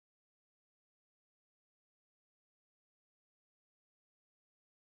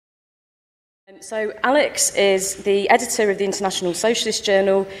So Alex is the editor of the International Socialist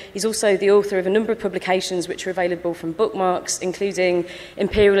Journal. He's also the author of a number of publications which are available from Bookmarks, including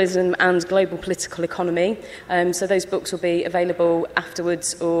Imperialism and Global Political Economy. So those books will be available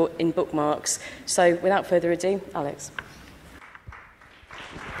afterwards or in Bookmarks. So without further ado, Alex.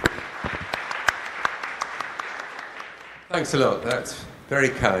 Thanks a lot. That's very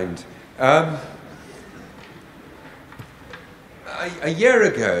kind. A year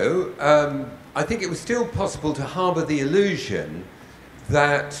ago, I think it was still possible to harbour the illusion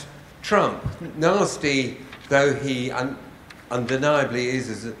that Trump, nasty though he undeniably is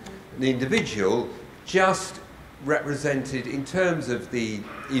as an individual, just represented, in terms of the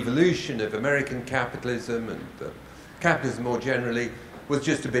evolution of American capitalism and capitalism more generally, was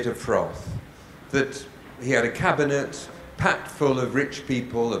just a bit of froth. That he had a cabinet packed full of rich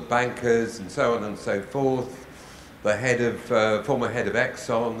people, of bankers and so on and so forth. The head of, former head of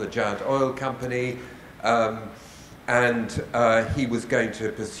Exxon, the giant oil company, and he was going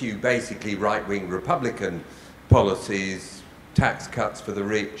to pursue basically right-wing Republican policies, tax cuts for the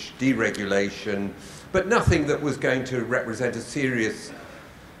rich, deregulation, but nothing that was going to represent a serious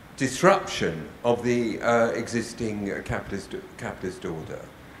disruption of the existing capitalist order.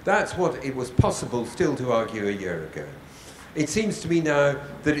 That's what it was possible still to argue a year ago. It seems to me now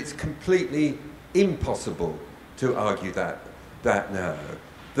that it's completely impossible to argue that now.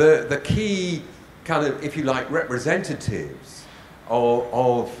 The key kind of, if you like, representatives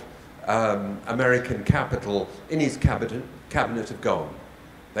of American capital in his cabinet have gone.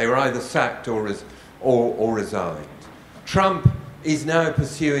 They were either sacked or resigned. Trump is now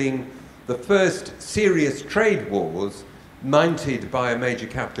pursuing the first serious trade wars mounted by a major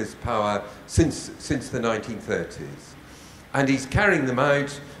capitalist power since the 1930s. And he's carrying them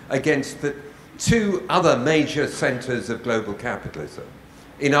out against the two other major centres of global capitalism.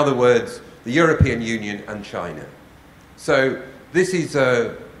 In other words, the European Union and China. So this is,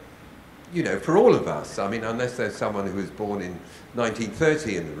 you know, for all of us, I mean, unless there's someone who was born in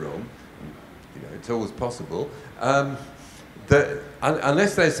 1930 in the room, you know, it's always possible,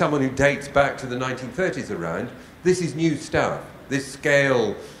 unless there's someone who dates back to the 1930s around, this is new stuff. This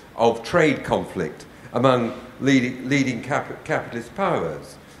scale of trade conflict among leading capitalist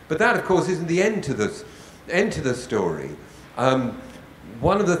powers. But that, of course, isn't the end to the story.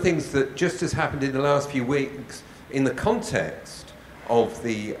 One of the things that just has happened in the last few weeks, in the context of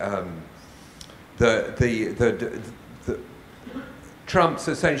the Trump's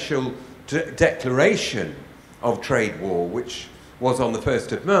essential declaration of trade war, which was on the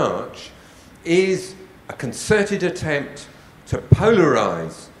 1st of March, is a concerted attempt to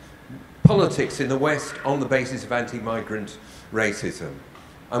polarize politics in the West on the basis of anti-migrant racism.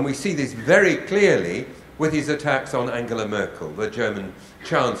 And we see this very clearly with his attacks on Angela Merkel, the German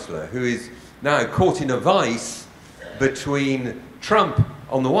Chancellor, who is now caught in a vice between Trump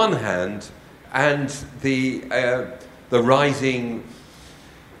on the one hand and the rising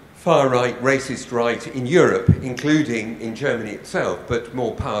far-right racist right in Europe, including in Germany itself, but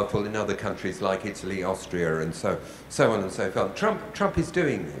more powerful in other countries like Italy, Austria, and so on and so forth. Trump is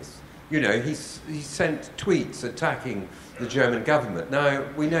doing this. You know, he sent tweets attacking the German government. Now,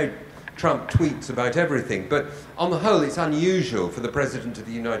 we know Trump tweets about everything, but on the whole, it's unusual for the President of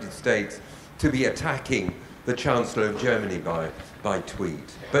the United States to be attacking the Chancellor of Germany by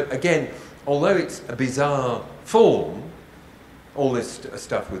tweet. But again, although it's a bizarre form, all this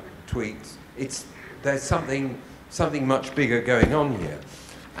stuff with tweets, there's something much bigger going on here.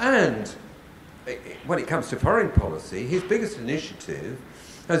 And when it comes to foreign policy, his biggest initiative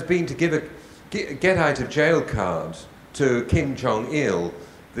has been to give a get out of jail card to Kim Jong-il,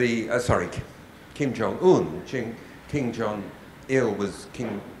 Kim Jong-un. Kim Jong-il was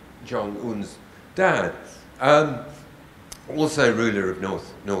Kim Jong-un's dad, also ruler of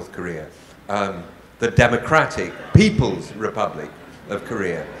North Korea, the Democratic People's Republic of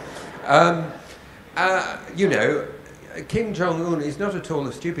Korea. You know, Kim Jong-un is not at all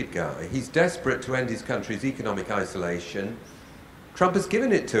a stupid guy. He's desperate to end his country's economic isolation. Trump has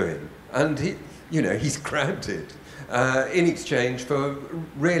given it to him, and he's grabbed it in exchange for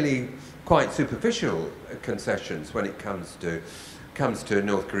really quite superficial concessions when it comes to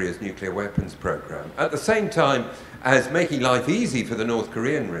North Korea's nuclear weapons program. At the same time as making life easy for the North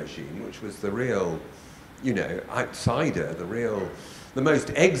Korean regime, which was the real, outsider, the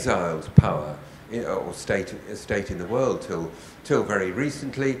most exiled power or state in the world till very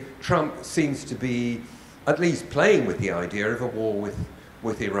recently, Trump seems to be at least playing with the idea of a war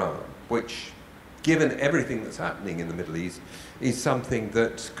with Iran, which, given everything that's happening in the Middle East, is something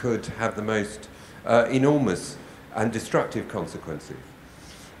that could have the most enormous and destructive consequences.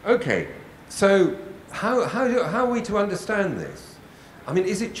 Okay, So how are we to understand this? I mean,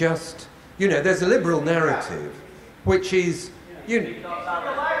 is it just, you know, there's a liberal narrative, which is,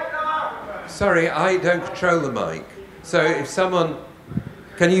 sorry, I don't control the mic. So if someone,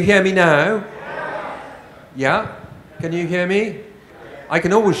 can you hear me now? Yeah? Can you hear me? I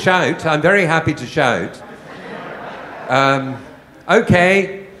can always shout. I'm very happy to shout.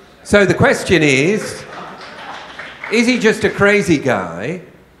 Okay. So the question is he just a crazy guy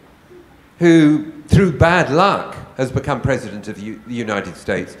who, through bad luck, has become president of the United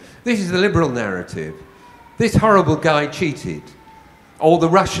States? This is the liberal narrative. This horrible guy cheated, or the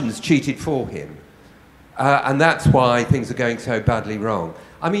Russians cheated for him, and that's why things are going so badly wrong.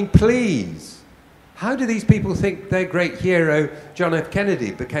 I mean, please, how do these people think their great hero, John F. Kennedy,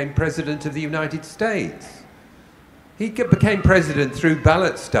 became president of the United States? He became president through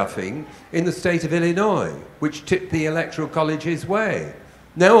ballot stuffing in the state of Illinois, which tipped the Electoral College his way.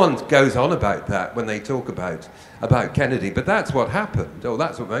 No one goes on about that when they talk about Kennedy, but that's what happened, or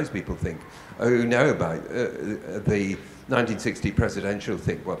that's what most people think, who know about the 1960 presidential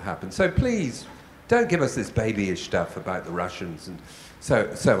think what happened. So please, don't give us this babyish stuff about the Russians and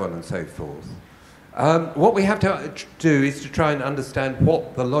so on and so forth. What we have to do is to try and understand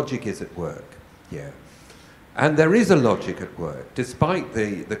what the logic is at work here. And there is a logic at work, despite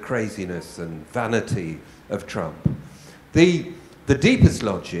the craziness and vanity of Trump. The deepest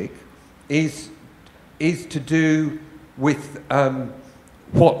logic is to do with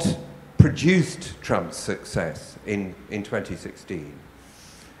what produced Trump's success in 2016.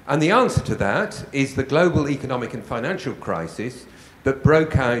 And the answer to that is the global economic and financial crisis that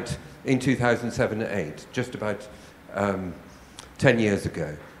broke out in 2007 and 2008, just about 10 years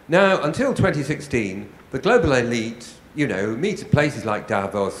ago. Now, until 2016, the global elite, you know, who meet at places like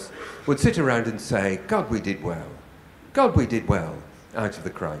Davos, would sit around and say, God, we did well. God, we did well out of the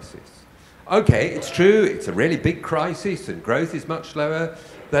crisis. Okay, it's true, it's a really big crisis and growth is much slower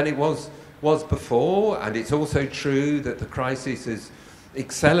than it was before, and it's also true that the crisis has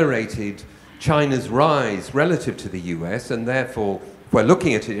accelerated China's rise relative to the US, and therefore, if we're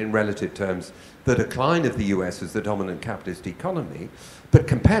looking at it in relative terms, the decline of the US as the dominant capitalist economy. But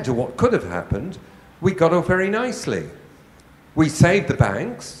compared to what could have happened, we got off very nicely. We saved the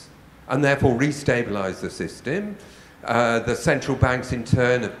banks, and therefore restabilized the system. The central banks, in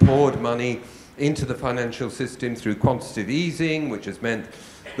turn, have poured money into the financial system through quantitative easing, which has meant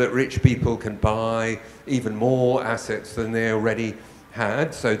that rich people can buy even more assets than they already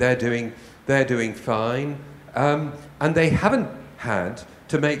had. So they're doing fine. And they haven't had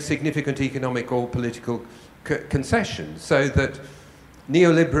to make significant economic or political concessions, so that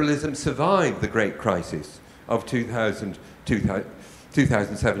neoliberalism survived the great crisis of 2007 and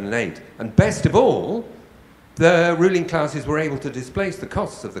 2008. And best of all, the ruling classes were able to displace the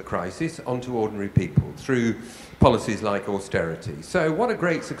costs of the crisis onto ordinary people through policies like austerity. So what a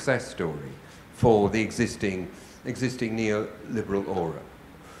great success story for the existing neoliberal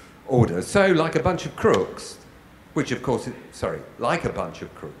order. So like a bunch of crooks, which of course, like a bunch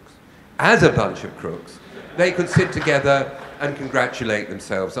of crooks, as a bunch of crooks, they could sit together and congratulate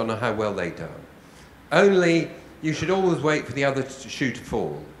themselves on how well they'd done. Only you should always wait for the other shoe to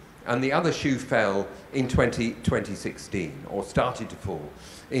fall. And the other shoe fell in 2016, or started to fall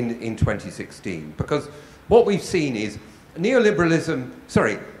in 2016. Because what we've seen is capitalism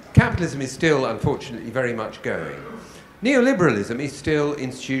is still, unfortunately, very much going. Neoliberalism is still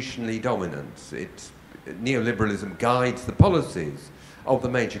institutionally dominant. Neoliberalism guides the policies of the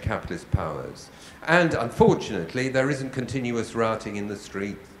major capitalist powers. And unfortunately, there isn't continuous rioting in the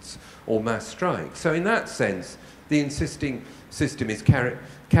streets or mass strikes. So in that sense, the insisting system is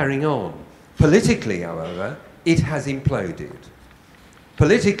carrying on. Politically, however, it has imploded.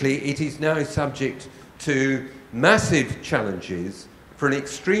 Politically, it is now subject to massive challenges for an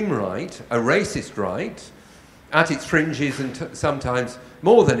extreme right, a racist right, at its fringes and sometimes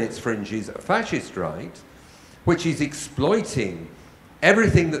more than its fringes, a fascist right, which is exploiting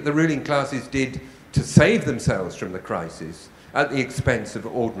everything that the ruling classes did to save themselves from the crisis at the expense of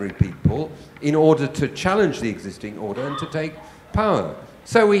ordinary people in order to challenge the existing order and to take power.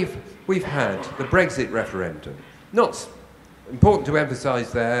 So we've had the Brexit referendum. Not important to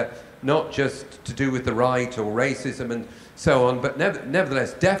emphasise there, not just to do with the right or racism and so on, but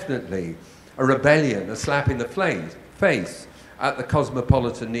nevertheless definitely a rebellion, a slap in the face at the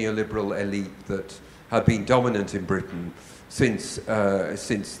cosmopolitan neoliberal elite that had been dominant in Britain since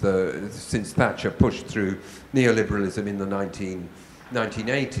Thatcher pushed through neoliberalism in the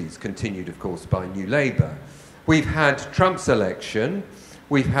 1980s, continued, of course, by New Labour. We've had Trump's election,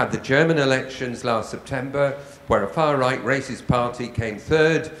 We've had the German elections last September, where a far-right racist party came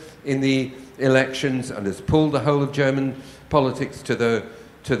third in the elections and has pulled the whole of German politics to the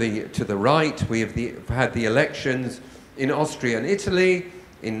right. We have had the elections in Austria and Italy.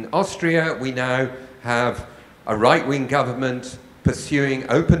 In Austria, we now have a right-wing government pursuing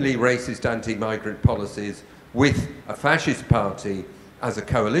openly racist anti-migrant policies with a fascist party as a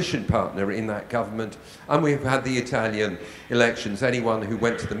coalition partner in that government. And we've had the Italian elections. Anyone who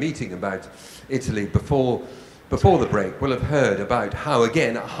went to the meeting about Italy before the break will have heard about how,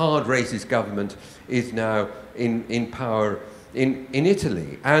 again, a hard racist government is now in power in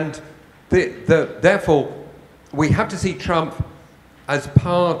Italy. And therefore, we have to see Trump as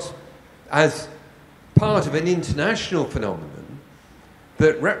part of an international phenomenon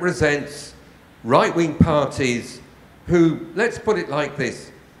that represents right-wing parties who, let's put it like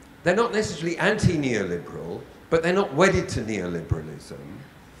this, they're not necessarily anti-neoliberal, but they're not wedded to neoliberalism,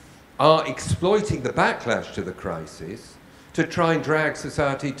 are exploiting the backlash to the crisis to try and drag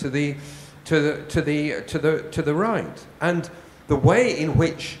society to the right. And the way in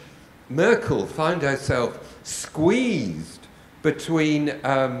which Merkel found herself squeezed between,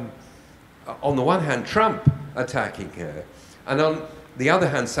 on the one hand, Trump attacking her, and on the other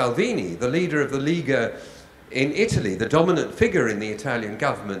hand, Salvini, the leader of the Lega in Italy, the dominant figure in the Italian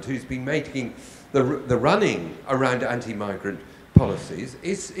government who's been making the running around anti-migrant policies,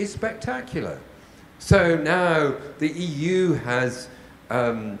 is spectacular. So now the EU has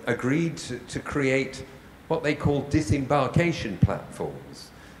agreed to create what they call disembarkation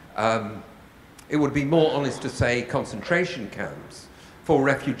platforms. It would be more honest to say concentration camps for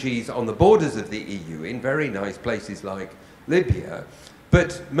refugees on the borders of the EU in very nice places like Libya.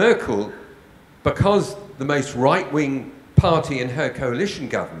 But Merkel, because the most right-wing party in her coalition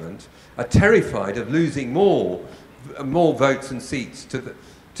government are terrified of losing more votes and seats to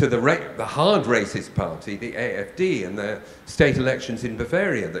the hard racist party, the AfD, and the state elections in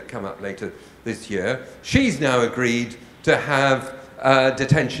Bavaria that come up later this year, she's now agreed to have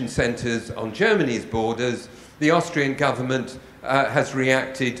detention centres on Germany's borders. The Austrian government has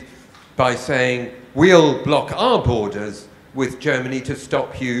reacted by saying, we'll block our borders with Germany to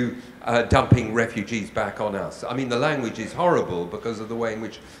stop you dumping refugees back on us. I mean, the language is horrible because of the way in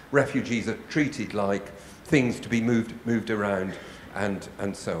which refugees are treated like things to be moved around and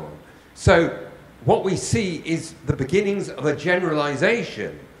so on. So what we see is the beginnings of a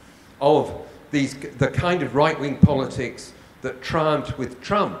generalization of the kind of right-wing politics that triumphed with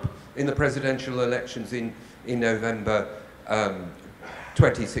Trump in the presidential elections in November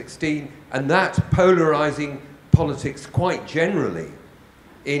 2016, and that polarizing politics quite generally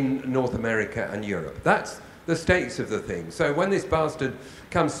in North America and Europe. That's the states of the thing. So when this bastard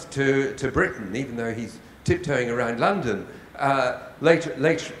comes to Britain, even though he's tiptoeing around London,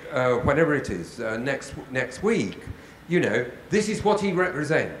 whenever it is, next week, you know, this is what he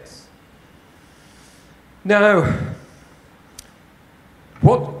represents. Now,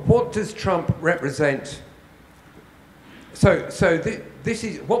 what does Trump represent? So this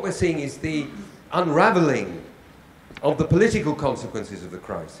is what we're seeing is the unraveling of the political consequences of the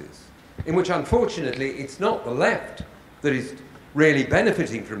crisis, in which unfortunately it's not the left that is really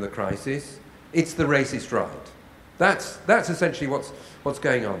benefiting from the crisis, it's the racist right. That's essentially what's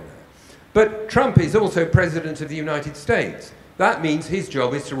going on there. But Trump is also President of the United States. That means his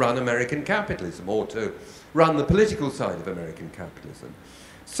job is to run American capitalism, or to run the political side of American capitalism.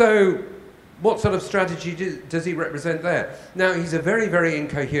 So what sort of strategy does he represent there? Now, he's a very, very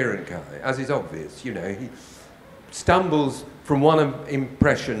incoherent guy, as is obvious. You know, he stumbles from one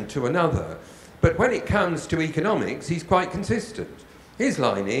impression to another. But when it comes to economics, he's quite consistent. His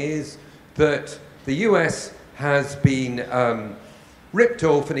line is that the US has been ripped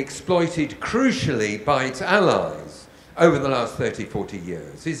off and exploited crucially by its allies over the last 30, 40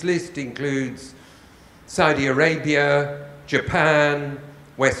 years. His list includes Saudi Arabia, Japan,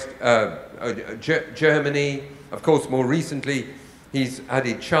 Germany. Of course, more recently, he's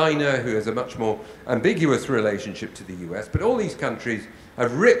added China, who has a much more ambiguous relationship to the US. But all these countries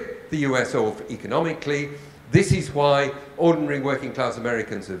have ripped the US off economically. This is why ordinary working class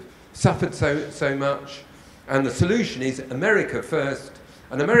Americans have suffered so much. And the solution is America first.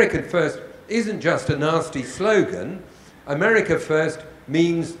 And American first isn't just a nasty slogan. America first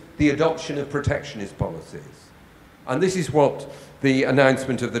means the adoption of protectionist policies. And this is what the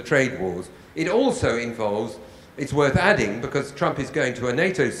announcement of the trade wars. It also involves, it's worth adding, because Trump is going to a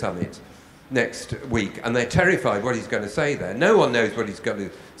NATO summit next week, and they're terrified what he's going to say there. No one knows what he's going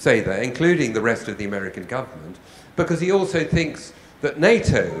to say there, including the rest of the American government, because he also thinks that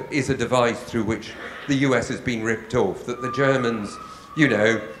NATO is a device through which the US has been ripped off, that the Germans you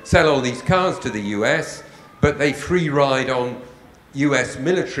know, sell all these cars to the US, but they free ride on US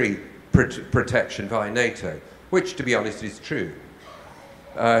military protection via NATO, which, to be honest, is true.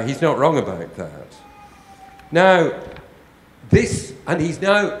 He's not wrong about that. Now,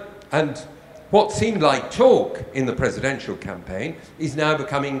 and what seemed like talk in the presidential campaign is now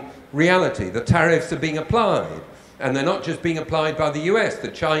becoming reality. The tariffs are being applied, and they're not just being applied by the US. The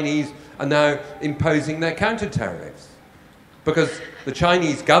Chinese are now imposing their counter-tariffs because the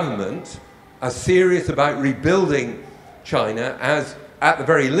Chinese government are serious about rebuilding China as, at the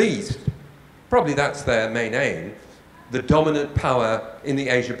very least, probably that's their main aim, the dominant power in the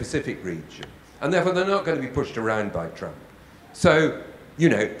Asia-Pacific region. And therefore, they're not going to be pushed around by Trump. So, you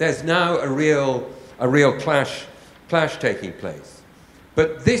know, there's now a real clash taking place.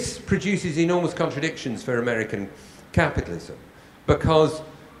 But this produces enormous contradictions for American capitalism, because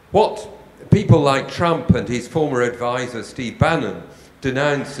what people like Trump and his former advisor, Steve Bannon,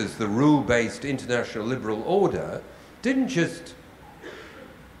 denounce as the rule-based international liberal order didn't just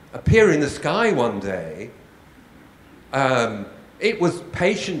appear in the sky one day. It was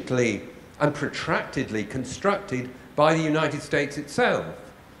patiently and protractedly constructed by the United States itself.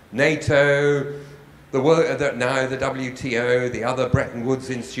 NATO, the WTO, the other Bretton Woods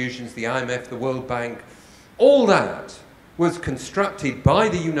institutions, the IMF, the World Bank, all that was constructed by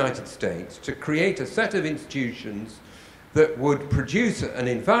the United States to create a set of institutions that would produce an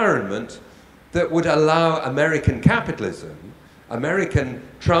environment that would allow American capitalism, American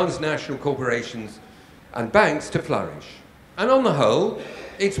transnational corporations and banks to flourish. And on the whole,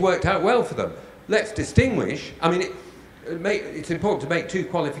 it's worked out well for them. Let's distinguish, I mean, it's important to make two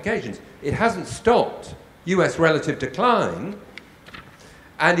qualifications. It hasn't stopped US relative decline,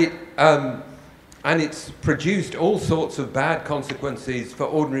 and it's produced all sorts of bad consequences for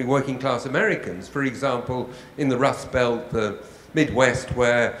ordinary working class Americans. For example, in the Rust Belt, the Midwest,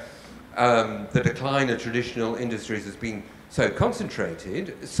 where the decline of traditional industries has been so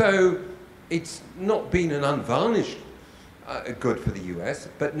concentrated. So it's not been an unvarnished good for the US,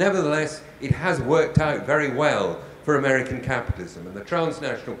 but nevertheless, it has worked out very well for American capitalism. And the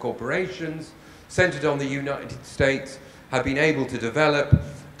transnational corporations centered on the United States have been able to develop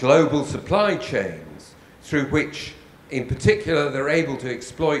global supply chains through which, in particular, they're able to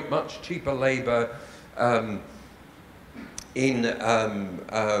exploit much cheaper labor in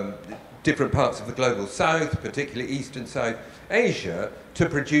different parts of the global south, particularly East and South Asia, to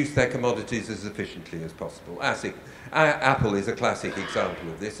produce their commodities as efficiently as possible. Apple is a classic example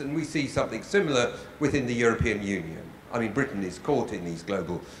of this, and we see something similar within the European Union. I mean, Britain is caught in these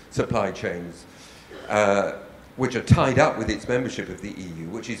global supply chains, which are tied up with its membership of the EU,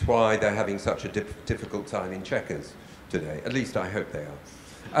 which is why they're having such a difficult time in checkers today. At least I hope they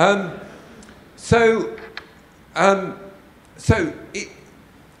are.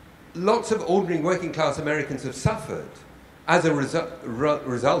 Lots of ordinary working class Americans have suffered as a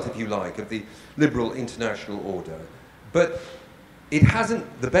result, if you like, of the liberal international order. But it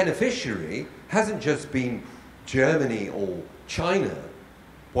hasn't, the beneficiary hasn't just been Germany or China,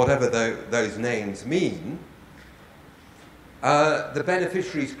 whatever those names mean. The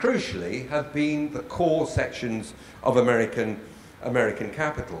beneficiaries, crucially, have been the core sections of American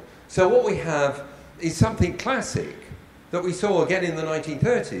capital. So what we have is something classic that we saw again in the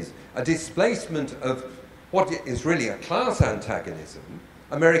 1930s, a displacement of what is really a class antagonism,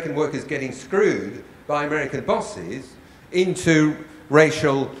 American workers getting screwed by American bosses into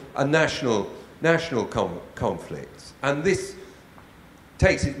racial and national conflicts. And this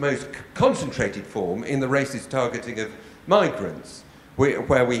takes its most concentrated form in the racist targeting of migrants,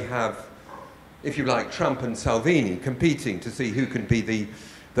 where we have, if you like, Trump and Salvini competing to see who can be the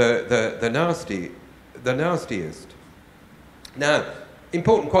nastiest. Now,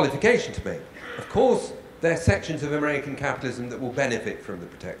 important qualification to make. Of course, there are sections of American capitalism that will benefit from the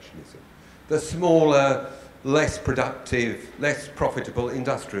protectionism. The smaller, less productive, less profitable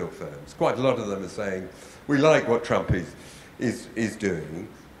industrial firms. Quite a lot of them are saying, we like what Trump is doing.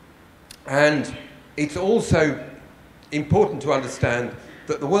 And it's also important to understand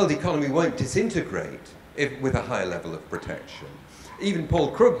that the world economy won't disintegrate with a higher level of protection. Even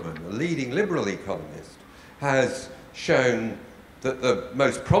Paul Krugman, a leading liberal economist, has shown that the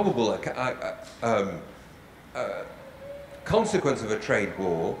most probable consequence of a trade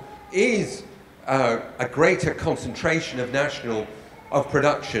war is a greater concentration of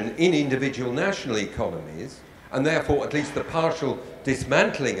production in individual national economies, and therefore at least the partial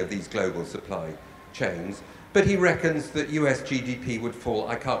dismantling of these global supply chains. But he reckons that US GDP would fall,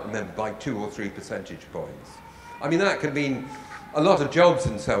 I can't remember, by 2 or 3 percentage points. I mean, that can mean a lot of jobs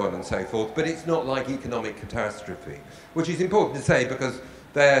and so on and so forth, but it's not like economic catastrophe, which is important to say because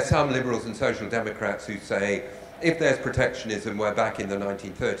there are some liberals and social democrats who say if there's protectionism, we're back in the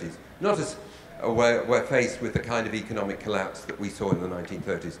 1930s. Not as we're faced with the kind of economic collapse that we saw in the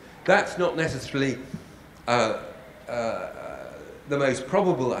 1930s. That's not necessarily the most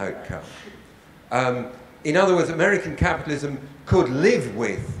probable outcome. In other words, American capitalism could live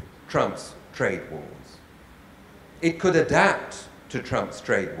with Trump's trade wars. It could adapt to Trump's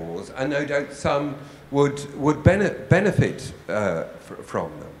trade wars, and no doubt some would benefit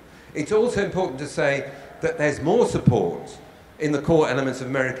from them. It's also important to say that there's more support in the core elements of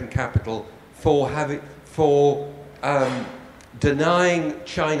American capital for denying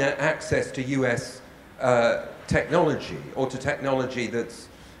China access to US technology, or to technology that's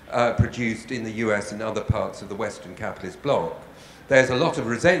produced in the US and other parts of the Western capitalist bloc. There's a lot of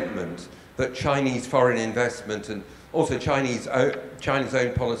resentment that Chinese foreign investment and also China's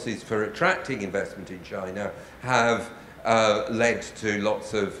own policies for attracting investment in China have led to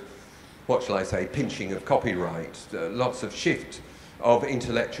lots of, what shall I say, pinching of copyright, lots of shift of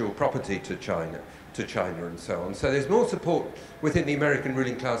intellectual property to China and so on. So there's more support within the American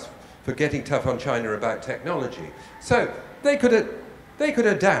ruling class for getting tough on China about technology. So they could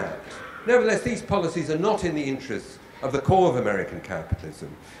adapt. Nevertheless, these policies are not in the interests of the core of American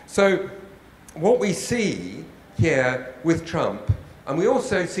capitalism. So what we see here with Trump, and we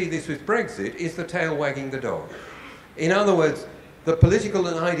also see this with Brexit, is the tail wagging the dog. In other words, the political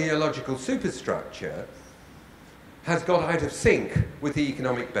and ideological superstructure has got out of sync with the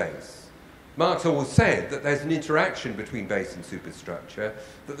economic base. Marx always said that there's an interaction between base and superstructure,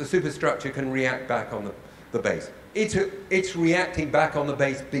 that the superstructure can react back on the base. It's reacting back on the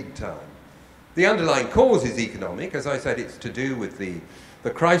base big time. The underlying cause is economic. As I said, it's to do with the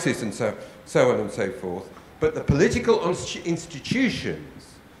crisis and so on and so forth. But the political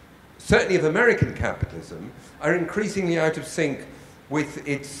institutions, certainly of American capitalism, are increasingly out of sync with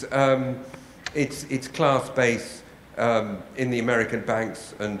its class base in the American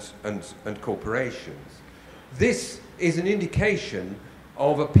banks and corporations. This is an indication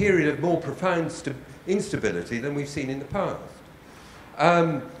of a period of more profound instability than we've seen in the past.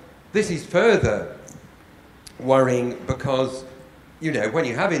 This is further worrying because, you know, when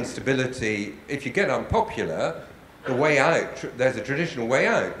you have instability, if you get unpopular, the way out, there's a traditional way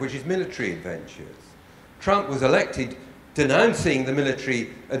out, which is military adventures. Trump was elected denouncing the military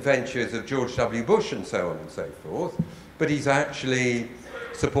adventures of George W. Bush and so on and so forth, but he's actually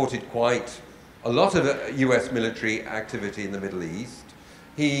supported quite a lot of US military activity in the Middle East.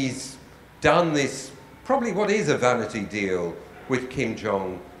 He's done this, probably what is a vanity deal, with Kim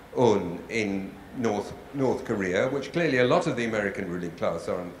Jong-un in North Korea, which clearly a lot of the American ruling class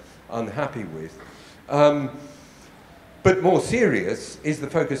are unhappy with. But more serious is the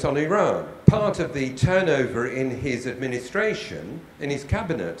focus on Iran. Part of the turnover in his administration, in his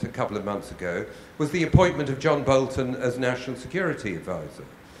cabinet a couple of months ago, was the appointment of John Bolton as National Security Advisor.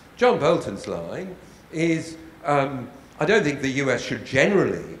 John Bolton's line is, I don't think the US should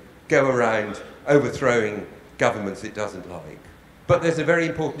generally go around overthrowing governments it doesn't like. But there's a very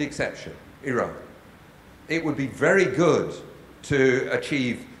important exception, Iran. It would be very good to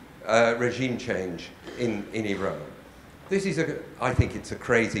achieve regime change in Iran. This is, I think it's a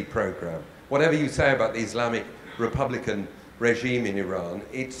crazy program. Whatever you say about the Islamic Republican regime in Iran,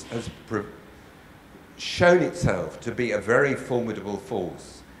 it has shown itself to be a very formidable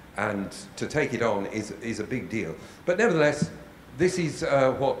force, and to take it on is a big deal. But nevertheless, this is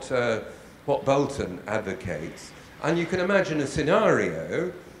what Bolton advocates. And you can imagine a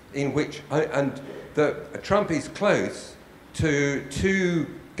scenario in which, Trump is close to two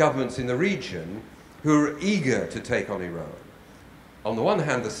governments in the region who are eager to take on Iran. On the one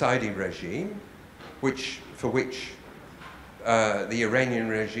hand, the Saudi regime, for which the Iranian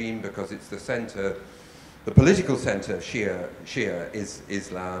regime, because it's the center, the political center of Shia is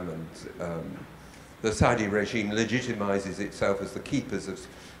Islam, and the Saudi regime legitimizes itself as the keepers of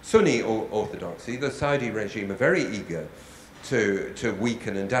Sunni orthodoxy. The Saudi regime are very eager to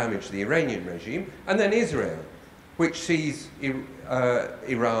weaken and damage the Iranian regime. And then Israel, which sees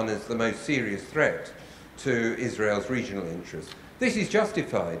Iran as the most serious threat to Israel's regional interests. This is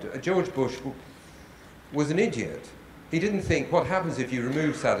justified. George Bush was an idiot. He didn't think, what happens if you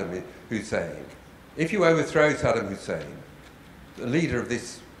remove Saddam Hussein? If you overthrow Saddam Hussein, the leader of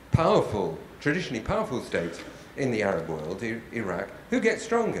this powerful, traditionally powerful state in the Arab world, Iraq, who gets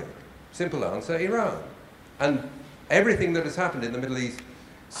stronger? Simple answer, Iran. And everything that has happened in the Middle East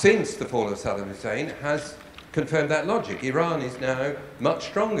since the fall of Saddam Hussein has confirmed that logic. Iran is now much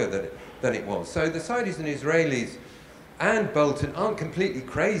stronger than it was. So the Saudis and Israelis and Bolton aren't completely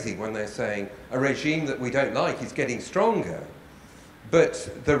crazy when they're saying a regime that we don't like is getting stronger, but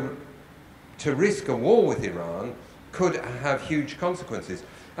to risk a war with Iran could have huge consequences.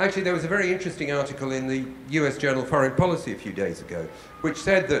 Actually, there was a very interesting article in the US journal Foreign Policy a few days ago, which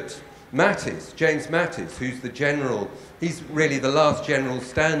said that Mattis, James Mattis, who's the general, he's really the last general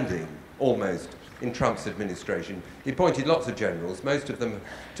standing, almost, in Trump's administration. He appointed lots of generals, most of them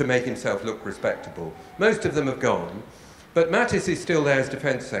to make himself look respectable. Most of them have gone, but Mattis is still there as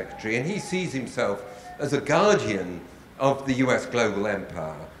Defense Secretary, and he sees himself as a guardian of the US global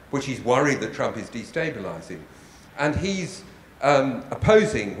empire, which he's worried that Trump is destabilizing. And he's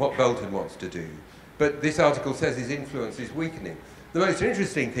opposing what Bolton wants to do. But this article says his influence is weakening. The most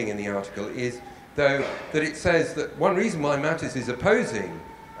interesting thing in the article is, though, that it says that one reason why Mattis is opposing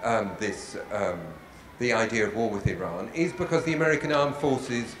the idea of war with Iran is because the American armed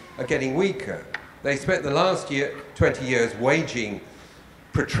forces are getting weaker. They spent the last 20 years waging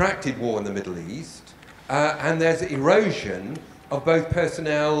protracted war in the Middle East, and there's erosion of both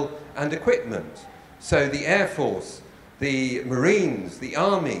personnel and equipment. So the Air Force, the Marines, the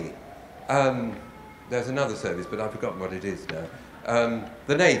Army, there's another service, but I've forgotten what it is now.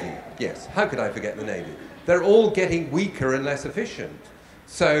 The Navy, yes. How could I forget the Navy? They're all getting weaker and less efficient.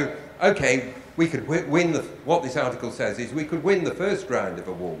 So, okay, we could win what this article says is we could win the first round of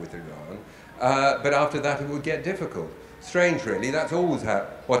a war with Iran, but after that it would get difficult. Strange, really. That's always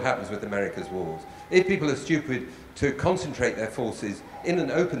what happens with America's wars. If people are stupid to concentrate their forces in an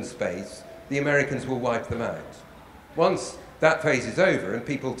open space, the Americans will wipe them out. Once that phase is over and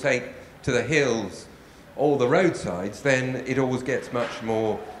people take to the hills or the roadsides, then it always gets much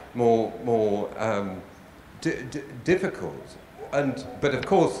more difficult. But of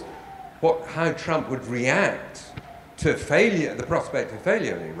course, how Trump would react to failure, the prospect of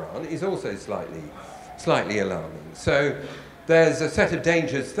failure in Iran, is also slightly alarming. So there's a set of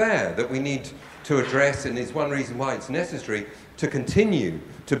dangers there that we need to address, and is one reason why it's necessary to continue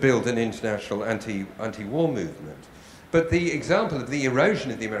to build an international anti-war movement. But the example of the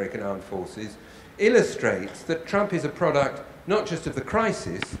erosion of the American armed forces illustrates that Trump is a product not just of the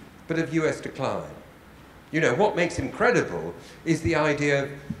crisis, but of US decline. You know, what makes him credible is the idea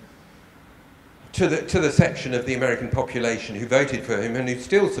to the section of the American population who voted for him and who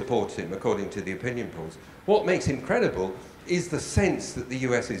still supports him, according to the opinion polls. What makes him credible is the sense that the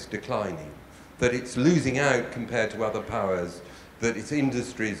US is declining, that it's losing out compared to other powers, that its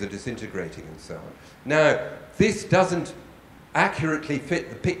industries are disintegrating and so on. Now, this doesn't accurately fit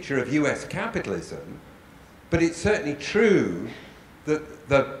the picture of US capitalism, but it's certainly true that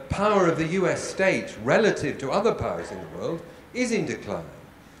the power of the US state relative to other powers in the world is in decline.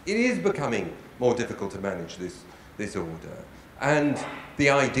 It is becoming more difficult to manage this order. And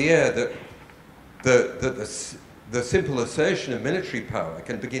the idea that the simple assertion of military power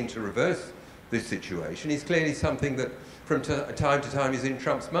can begin to reverse this situation is clearly something that from time to time is in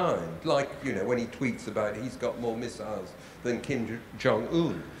Trump's mind. Like, you know, when he tweets about he's got more missiles than Kim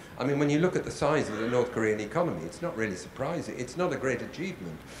Jong-un. I mean, when you look at the size of the North Korean economy, it's not really surprising. It's not a great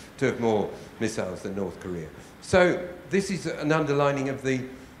achievement to have more missiles than North Korea. So this is an underlining of the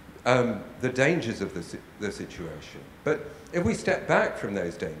dangers of the situation. But if we step back from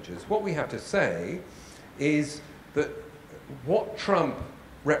those dangers, what we have to say is that what Trump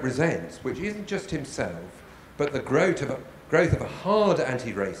represents, which isn't just himself, but the growth of a hard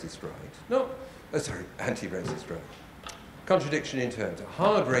anti-racist right, anti-racist right, contradiction in terms, a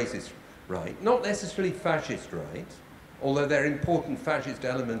hard racist right, not necessarily fascist right, although there are important fascist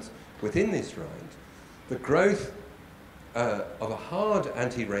elements within this right, the growth of a hard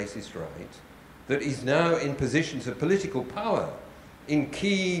anti-racist right that is now in positions of political power in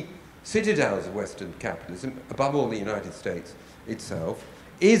key citadels of Western capitalism, above all the United States itself,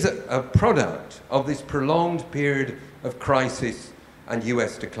 is a product of this prolonged period of crisis and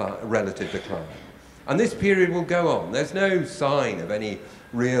US relative decline. And this period will go on. There's no sign of any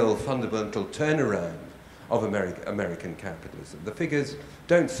real fundamental turnaround of American capitalism. The figures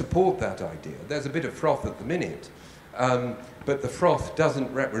don't support that idea. There's a bit of froth at the minute, but the froth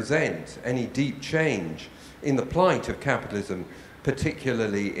doesn't represent any deep change in the plight of capitalism,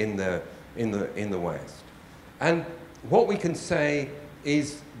 particularly in the West. And what we can say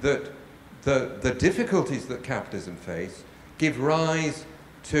is that the difficulties that capitalism face give rise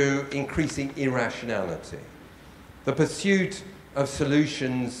to increasing irrationality. The pursuit of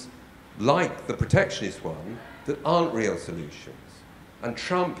solutions like the protectionist one that aren't real solutions. And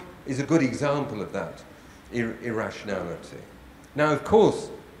Trump is a good example of that irrationality. Now, of course,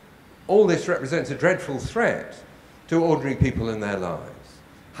 all this represents a dreadful threat to ordinary people in their lives.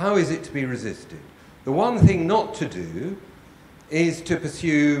 How is it to be resisted? The one thing not to do is to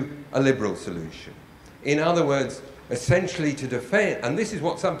pursue a liberal solution. In other words, essentially to defend, and this is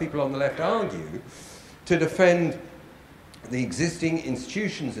what some people on the left argue, to defend the existing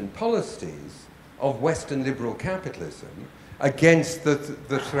institutions and policies of Western liberal capitalism against the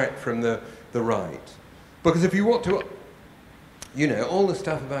threat from the right. Because if you want to, you know, all the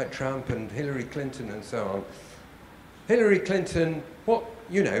stuff about Trump and Hillary Clinton and so on, Hillary Clinton,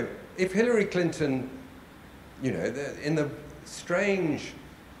 if Hillary Clinton, in the strange,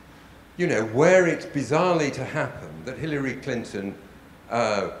 were it bizarrely to happen that Hillary Clinton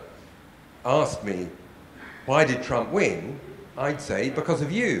asked me, why did Trump win? I'd say, because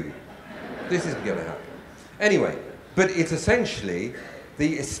of you. This isn't going to happen. Anyway, but it's essentially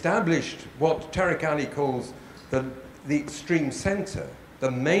the established, what Tariq Ali calls the extreme centre,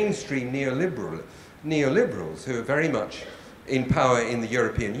 the mainstream neoliberals who are very much in power in the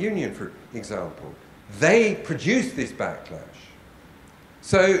European Union, for example. They produce this backlash.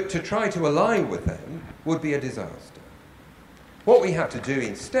 So to try to align with them would be a disaster. What we have to do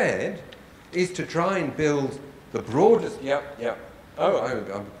instead is to try and build the broadest... Oh,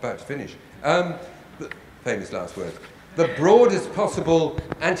 I'm about to finish. Famous last words. The broadest possible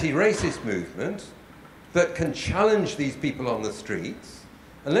anti-racist movement that can challenge these people on the streets.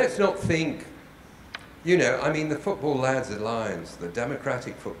 And let's not think, the Football Lads Alliance, the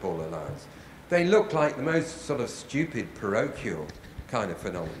Democratic Football Alliance, they look like the most sort of stupid, parochial kind of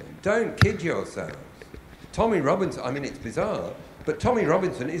phenomenon. Don't kid yourselves. Tommy Robinson, it's bizarre, but Tommy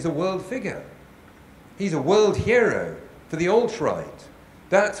Robinson is a world figure. He's a world hero for the alt-right.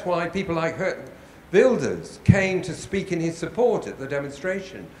 That's why people like Wilders came to speak in his support at the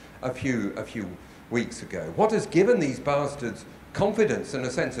demonstration a few weeks ago. What has given these bastards confidence and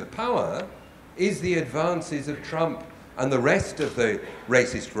a sense of power is the advances of Trump and the rest of the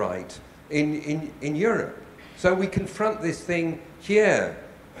racist right in Europe. So we confront this thing here,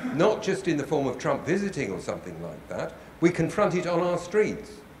 not just in the form of Trump visiting or something like that. We confront it on our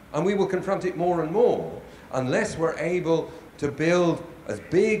streets, and we will confront it more and more unless we're able to build as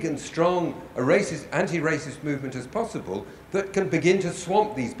big and strong a anti-racist movement as possible that can begin to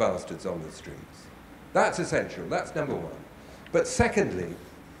swamp these bastards on the streets. That's essential. That's number one. But secondly,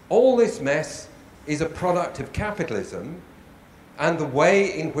 all this mess is a product of capitalism and the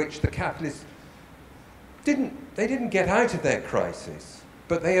way in which the capitalists didn't get out of their crisis,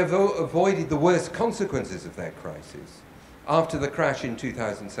 but they have avoided the worst consequences of their crisis after the crash in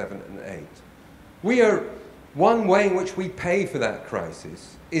 2007 and 8. One way in which we pay for that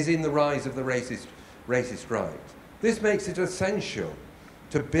crisis is in the rise of the racist right. This makes it essential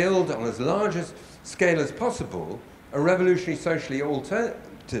to build on as large a scale as possible a revolutionary socially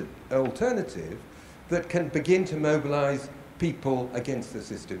alternative that can begin to mobilize people against the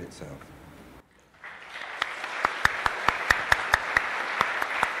system itself.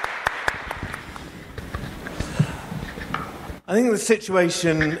 I think the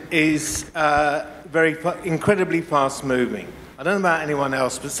situation is incredibly fast-moving. I don't know about anyone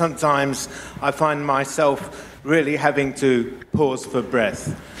else, but sometimes I find myself really having to pause for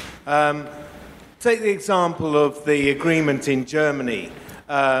breath. Take the example of the agreement in Germany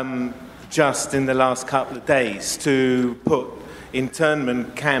just in the last couple of days to put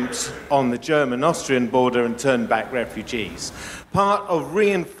internment camps on the German-Austrian border and turn back refugees. Part of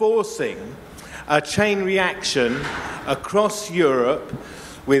reinforcing a chain reaction across Europe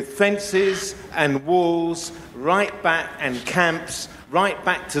with fences and walls right back and camps right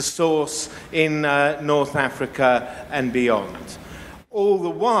back to source in North Africa and beyond. All the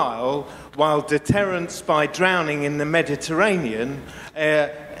while deterrence by drowning in the Mediterranean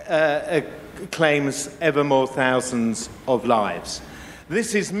claims ever more thousands of lives.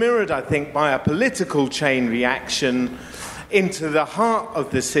 This is mirrored, I think, by a political chain reaction into the heart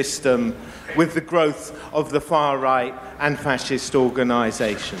of the system with the growth of the far right and fascist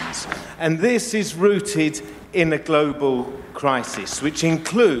organisations. And this is rooted in a global crisis, which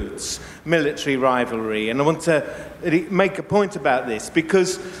includes military rivalry. And I want to make a point about this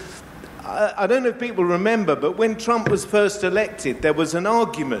because I don't know if people remember, but when Trump was first elected, there was an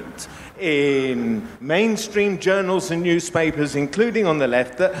argument in mainstream journals and newspapers, including on the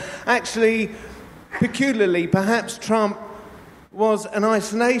left, that actually, peculiarly, perhaps Trump was an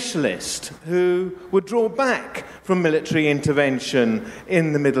isolationist who would draw back from military intervention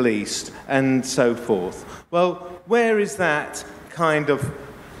in the Middle East and so forth. Well, where is that kind of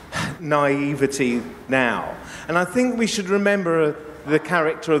naivety now? And I think we should remember the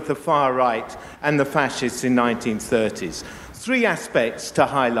character of the far right and the fascists in 1930s. Three aspects to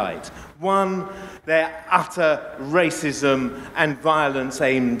highlight. One, their utter racism and violence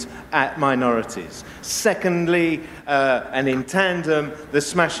aimed at minorities. Secondly, and in tandem, the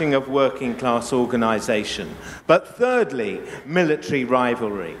smashing of working class organisation. But thirdly, military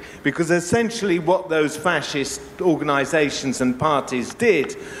rivalry. Because essentially what those fascist organisations and parties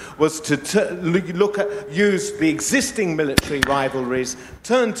did was to use the existing military rivalries,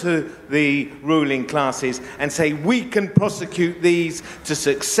 turn to the ruling classes and say, we can prosecute these to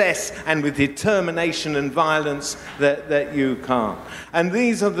success and with determination and violence that you can't. And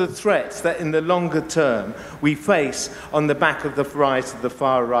these are the threats that in the longer term we face on the back of the rise of the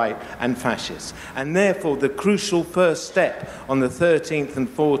far right and fascists. And therefore the crucial first step on the 13th and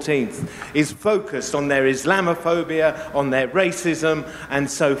 14th is focused on their Islamophobia, on their racism and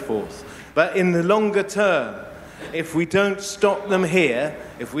so forth. But in the longer term, if we don't stop them here,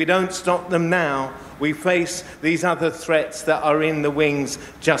 if we don't stop them now, we face these other threats that are in the wings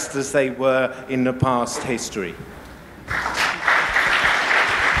just as they were in the past history.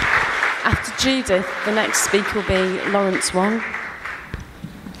 After Judith, the next speaker will be Lawrence Wong.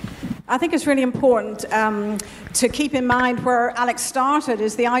 I think it's really important to keep in mind where Alex started,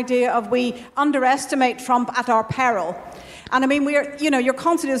 is the idea of we underestimate Trump at our peril. And I mean, you're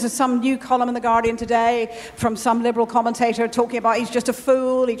constantly, there's some new column in The Guardian today from some liberal commentator talking about he's just a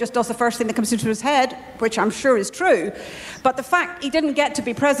fool, he just does the first thing that comes into his head, which I'm sure is true. But the fact he didn't get to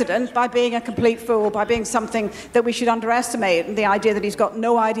be president by being a complete fool, by being something that we should underestimate, and the idea that he's got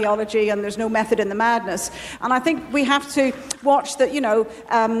no ideology and there's no method in the madness. And I think we have to watch that,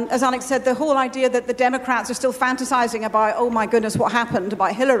 as Alex said, the whole idea that the Democrats are still fantasizing about, oh my goodness, what happened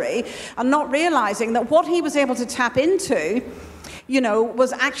about Hillary, and not realizing that what he was able to tap into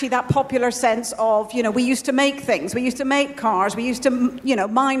was actually that popular sense of, we used to make things, we used to make cars, we used to,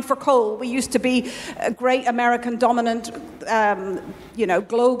 mine for coal, we used to be a great American dominant,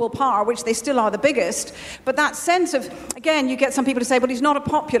 global power, which they still are the biggest. But that sense of, again, you get some people to say, well, he's not a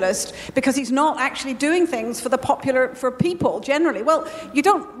populist because he's not actually doing things for people generally. Well,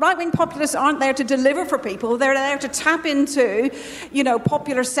 right-wing populists aren't there to deliver for people, they're there to tap into,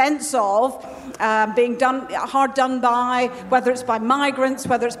 popular sense of being hard done by, whether it's by migrants,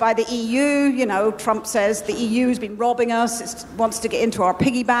 whether it's by the EU. Trump says the EU's been robbing us, it wants to get into our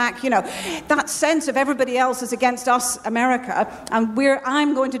piggyback. That sense of everybody else is against us, America, and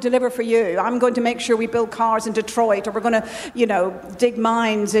I'm going to deliver for you. I'm going to make sure we build cars in Detroit, or we're going to, dig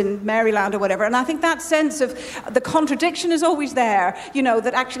mines in Maryland or whatever. And I think that sense of the contradiction is always there,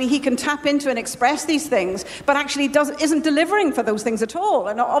 that actually he can tap into and express these things, but actually isn't delivering for those things at all.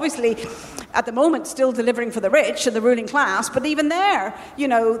 And obviously, at the moment, still delivering for the rich and the ruling class, but even there,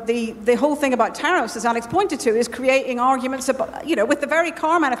 the whole thing about tariffs, as Alex pointed to, is creating arguments about, with the very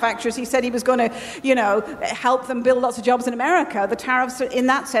car manufacturers he said he was going to, help them build lots of jobs in America. The tariffs are, in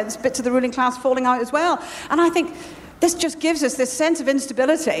that sense, bits of the ruling class falling out as well. And I think this just gives us this sense of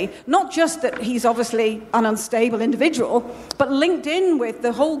instability, not just that he's obviously an unstable individual, but linked in with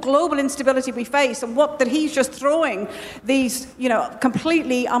the whole global instability we face and that he's just throwing these,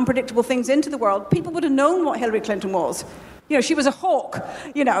 completely unpredictable things into the world. People would have known what Hillary Clinton was. She was a hawk.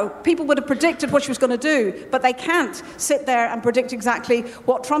 People would have predicted what she was going to do, but they can't sit there and predict exactly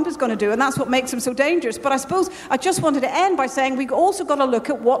what Trump is going to do, and that's what makes him so dangerous. But I suppose I just wanted to end by saying we've also got to look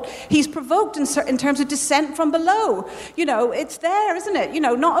at what he's provoked in terms of dissent from below. It's there, isn't it?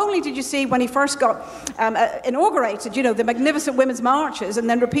 Not only did you see when he first got inaugurated, the magnificent women's marches, and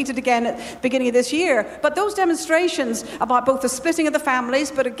then repeated again at the beginning of this year, but those demonstrations about both the splitting of the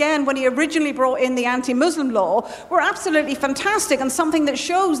families, but again, when he originally brought in the anti-Muslim law, were absolutely fantastic, and something that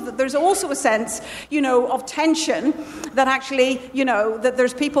shows that there's also a sense, of tension, that actually, that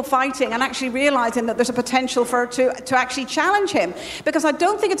there's people fighting and actually realizing that there's a potential to actually challenge him. Because I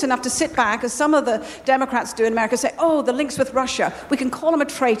don't think it's enough to sit back, as some of the Democrats do in America, say, oh, the links with Russia, we can call him a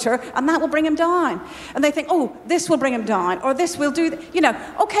traitor and that will bring him down. And they think, oh, this will bring him down, or this will do,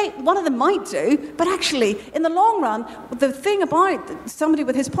 okay, one of them might do, but actually, in the long run, the thing about somebody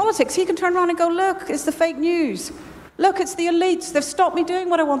with his politics, he can turn around and go, look, it's the fake news. Look, it's the elites. They've stopped me doing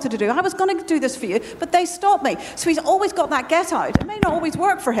what I wanted to do. I was going to do this for you, but they stopped me. So he's always got that get out. It may not always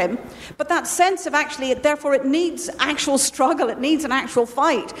work for him, but that sense of actually, therefore it needs actual struggle. It needs an actual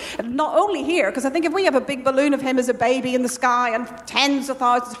fight. And not only here, because I think if we have a big balloon of him as a baby in the sky and tens of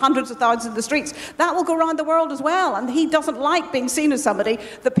thousands, hundreds of thousands in the streets, that will go around the world as well. And he doesn't like being seen as somebody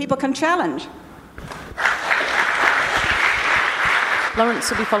that people can challenge.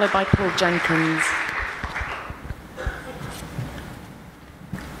 Lawrence will be followed by Paul Jenkins.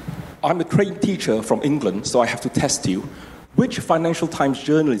 I'm a trained teacher from England, so I have to test you. Which Financial Times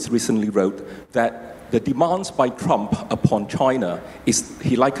journalist recently wrote that the demands by Trump upon China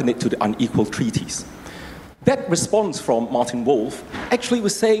he likened it to the unequal treaties. That response from Martin Wolf actually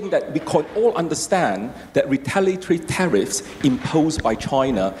was saying that we can all understand that retaliatory tariffs imposed by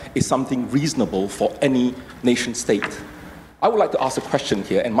China is something reasonable for any nation state. I would like to ask a question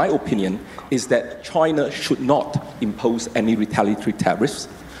here, and my opinion is that China should not impose any retaliatory tariffs,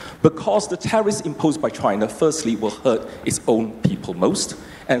 because the tariffs imposed by China, firstly, will hurt its own people most,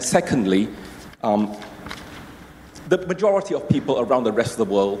 and secondly, the majority of people around the rest of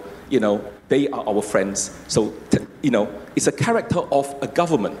the world, they are our friends. So, it's a character of a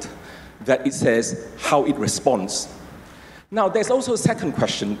government that it says how it responds. Now, there's also a second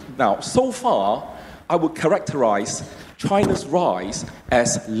question. Now, so far, I would characterize China's rise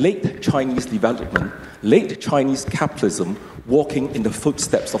as late Chinese development, late Chinese capitalism, walking in the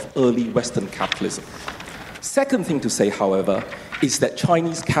footsteps of early Western capitalism. Second thing to say, however, is that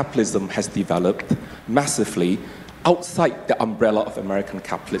Chinese capitalism has developed massively outside the umbrella of American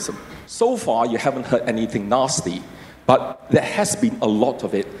capitalism. So far, you haven't heard anything nasty, but there has been a lot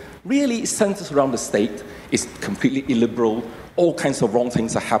of it. Really, it centers around the state. It's completely illiberal. All kinds of wrong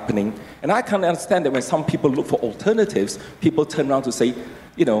things are happening. And I can understand that when some people look for alternatives, people turn around to say,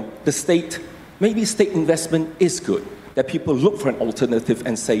 the state, maybe state investment is good. That people look for an alternative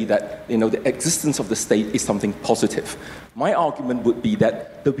and say that, the existence of the state is something positive. My argument would be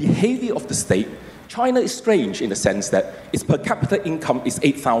that the behavior of the state, China is strange in the sense that its per capita income is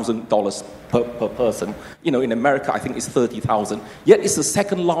 $8,000 per person. In America, I think it's $30,000. Yet it's the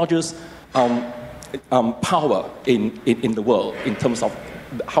second largest power in the world in terms of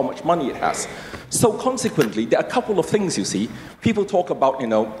how much money it has. So consequently, there are a couple of things you see. People talk about,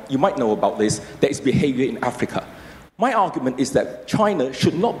 you might know about this, there is behavior in Africa. My argument is that China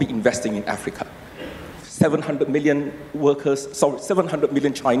should not be investing in Africa. 700 million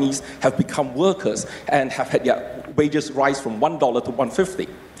Chinese have become workers and have had their wages rise from $1 to $1.50.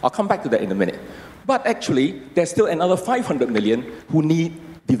 I'll come back to that in a minute. But actually, there's still another 500 million who need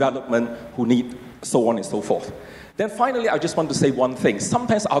development, who need so on and so forth. Then finally, I just want to say one thing.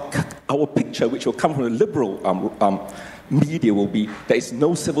 Sometimes our picture, which will come from the liberal media, will be there is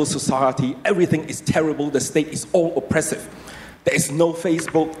no civil society, everything is terrible, the state is all oppressive. There is no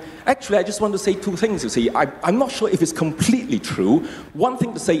Facebook. Actually, I just want to say two things, you see. I'm not sure if it's completely true. One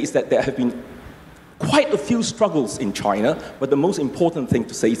thing to say is that there have been quite a few struggles in China, but the most important thing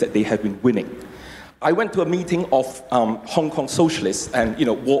to say is that they have been winning. I went to a meeting of Hong Kong socialists and,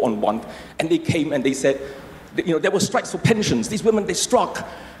 War on Want, and they came and they said, there were strikes for pensions. These women, they struck.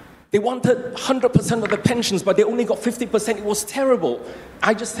 They wanted 100% of the pensions, but they only got 50%. It was terrible.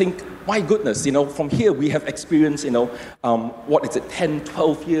 I just think, my goodness, from here we have experienced, 10,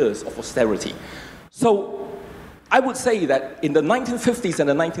 12 years of austerity. So I would say that in the 1950s and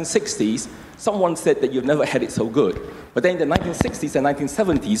the 1960s, someone said that you've never had it so good. But then in the 1960s and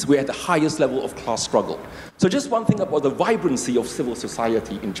 1970s, we're at the highest level of class struggle. So just one thing about the vibrancy of civil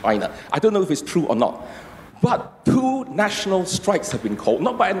society in China. I don't know if it's true or not. But 2 national strikes have been called,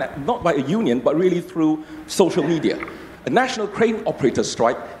 not by a union, but really through social media. A national crane operator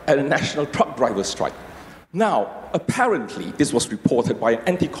strike and a national truck driver strike. Now, apparently, this was reported by an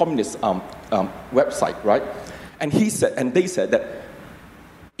anti-communist website, right? And they said that,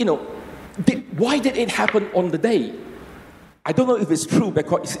 why did it happen on the day? I don't know if it's true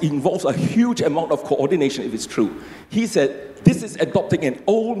because it involves a huge amount of coordination if it's true. He said, this is adopting an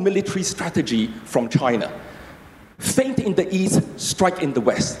old military strategy from China. Faint in the east, strike in the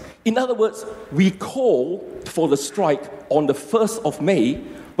west. In other words, we call for the strike on the 1st of May,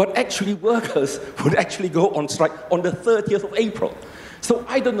 but actually workers would actually go on strike on the 30th of April. So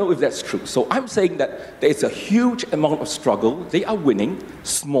I don't know if that's true. So I'm saying that there is a huge amount of struggle. They are winning,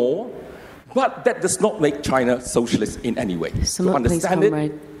 small, but that does not make China socialist in any way. To understand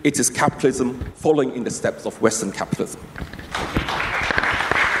it, it is capitalism following in the steps of Western capitalism.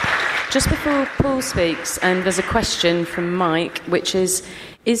 Just before Paul speaks, there's a question from Mike, which is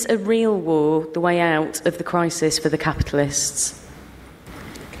a real war the way out of the crisis for the capitalists?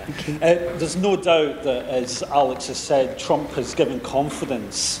 Thank you. There's no doubt that, as Alex has said, Trump has given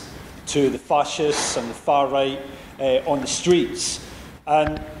confidence to the fascists and the far right on the streets.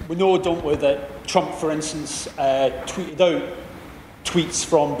 And we know, don't we, that Trump, for instance, tweeted out tweets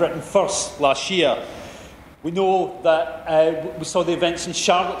from Britain First last year. We know that we saw the events in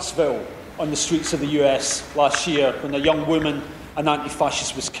Charlottesville on the streets of the US last year when a young woman, an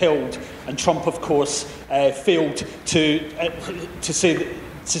anti-fascist, was killed, and Trump, of course, failed to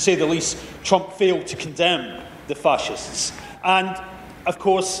say the least, Trump failed to condemn the fascists. And, of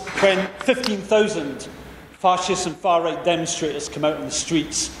course, when 15,000 fascist and far-right demonstrators come out on the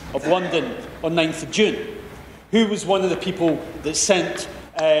streets of London on 9th of June. Who was one of the people that sent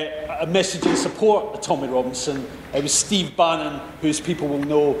a message in support of Tommy Robinson? It was Steve Bannon, who, as people will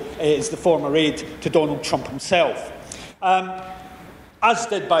know, is the former aide to Donald Trump himself. As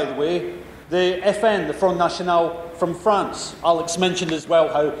did, by the way, the FN, the Front National from France. Alex mentioned as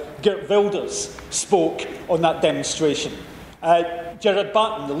well how Geert Wilders spoke on that demonstration. Gerard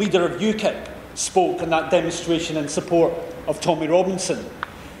Batten, the leader of UKIP, spoke on that demonstration in support of Tommy Robinson.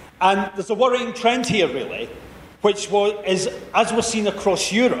 And there's a worrying trend here, really, which is, as we're seeing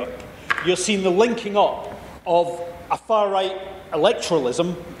across Europe, you're seeing the linking up of a far-right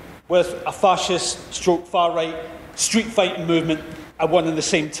electoralism with a fascist stroke far-right street fighting movement at one and the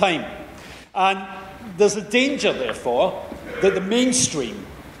same time. And there's a danger, therefore, that the mainstream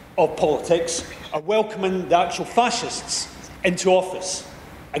of politics are welcoming the actual fascists into office.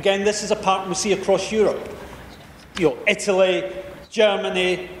 Again, this is a pattern we see across Europe. Italy,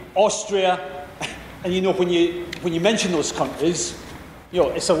 Germany, Austria, and when you mention those countries,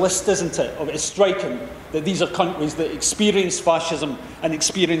 it's a list, isn't it? It's striking that these are countries that experienced fascism and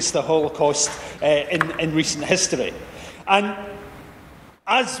experienced the Holocaust in recent history. And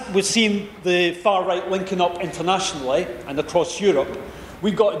as we're seeing the far right linking up internationally and across Europe,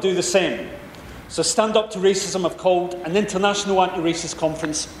 we've got to do the same. So Stand Up to Racism have called an international anti-racist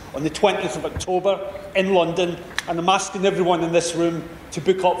conference on the 20th of October in London, and I'm asking everyone in this room to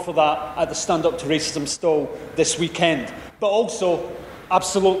book up for that at the Stand Up to Racism stall this weekend. But also,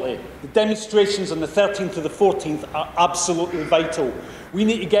 absolutely, the demonstrations on the 13th to the 14th are absolutely vital. We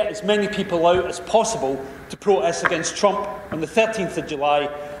need to get as many people out as possible to protest against Trump on the 13th of July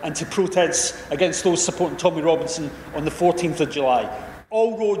and to protest against those supporting Tommy Robinson on the 14th of July.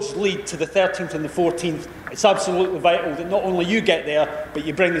 All roads lead to the 13th and the 14th. It's absolutely vital that not only you get there, but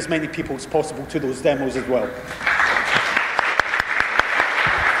you bring as many people as possible to those demos as well.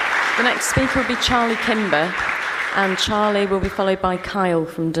 The next speaker will be Charlie Kimber, and Charlie will be followed by Kyle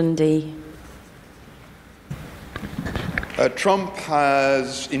from Dundee. Trump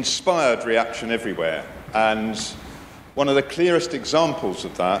has inspired reaction everywhere, and one of the clearest examples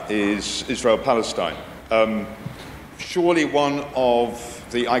of that is Israel-Palestine. Surely one of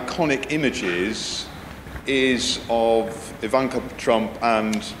the iconic images is of Ivanka Trump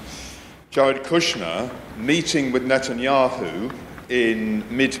and Jared Kushner meeting with Netanyahu in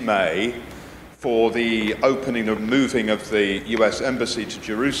mid-May for the opening and moving of the US Embassy to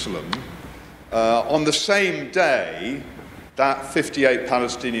Jerusalem, on the same day that 58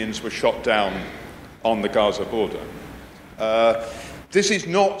 Palestinians were shot down on the Gaza border. This is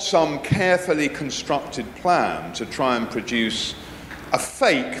not some carefully constructed plan to try and produce a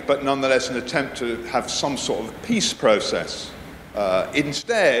fake, but nonetheless an attempt to have some sort of peace process.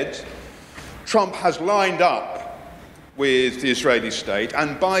 Instead, Trump has lined up with the Israeli state,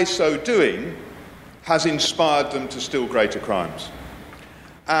 and by so doing, has inspired them to still greater crimes.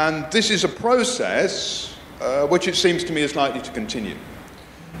 And this is a process which it seems to me is likely to continue,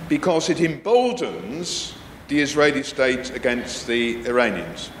 because it emboldens the Israeli state against the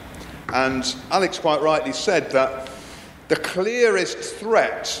Iranians. And Alex quite rightly said that the clearest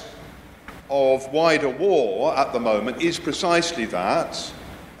threat of wider war at the moment is precisely that,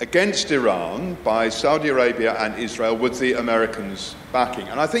 against Iran by Saudi Arabia and Israel, with the Americans backing.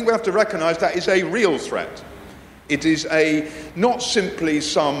 And I think we have to recognise that is a real threat. It is not simply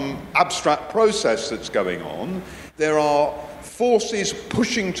some abstract process that's going on. There are forces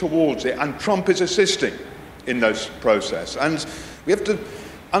pushing towards it, and Trump is assisting in those process. And we have to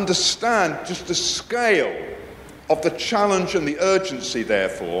understand just the scale of the challenge and the urgency,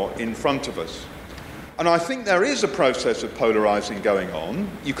 therefore, in front of us. And I think there is a process of polarising going on.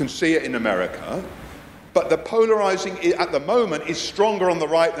 You can see it in America. But the polarising at the moment is stronger on the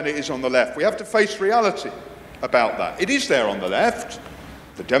right than it is on the left. We have to face reality about that. It is there on the left.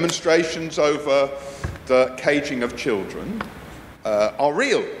 The demonstrations over the caging of children are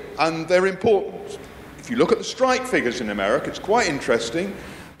real, and they're important. If you look at the strike figures in America, it's quite interesting.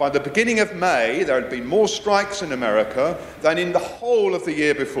 By the beginning of May, there had been more strikes in America than in the whole of the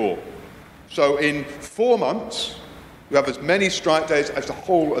year before. So in 4 months, we have as many strike days as the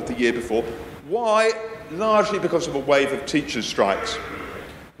whole of the year before. Why? Largely because of a wave of teachers' strikes,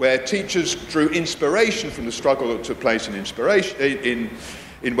 where teachers drew inspiration from the struggle that took place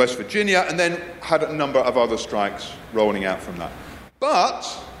in West Virginia, and then had a number of other strikes rolling out from that. But,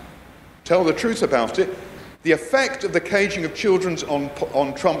 tell the truth about it, the effect of the caging of children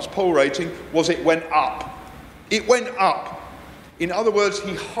on Trump's poll rating was it went up. It went up. In other words,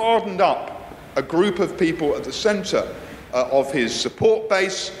 he hardened up a group of people at the centre of his support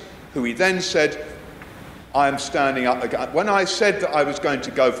base, who he then said, I am standing up again. When I said that I was going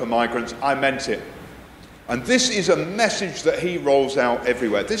to go for migrants, I meant it. And this is a message that he rolls out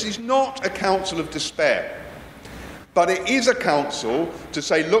everywhere. This is not a counsel of despair, but it is a counsel to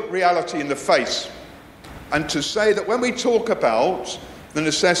say, look reality in the face, and to say that when we talk about the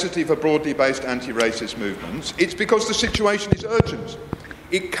necessity for broadly based anti-racist movements, it's because the situation is urgent.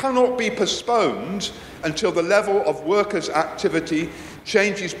 It cannot be postponed until the level of workers' activity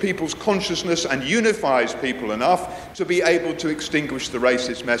changes people's consciousness and unifies people enough to be able to extinguish the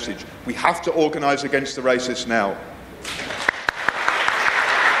racist message. We have to organise against the racists now.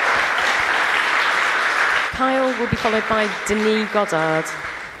 Kyle will be followed by Denis Goddard.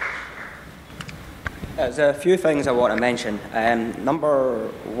 There's a few things I want to mention. Number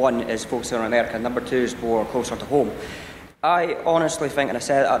one is focusing on America. Number two is more closer to home. I honestly think, and I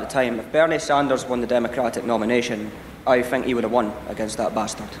said it at the time, if Bernie Sanders won the Democratic nomination, I think he would have won against that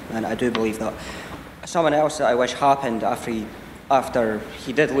bastard, and I do believe that. Someone else that I wish happened after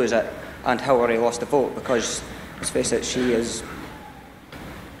he did lose it and Hillary lost the vote, because, let's face it, she's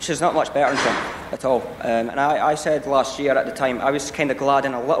not much better than Trump at all. And I said last year at the time, I was kind of glad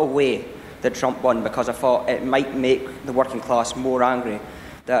in a little way that Trump won, because I thought it might make the working class more angry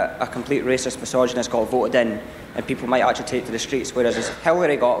that a complete racist misogynist got voted in, and people might actually take to the streets, whereas if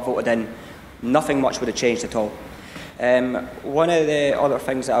Hillary got voted in, nothing much would have changed at all. One of the other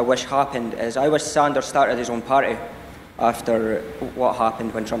things that I wish happened is I wish Sanders started his own party after what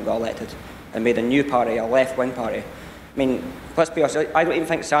happened when Trump got elected, and made a new party, a left-wing party. I mean, let's be honest, I don't even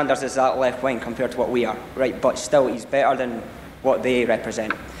think Sanders is that left-wing compared to what we are, right? But still, he's better than what they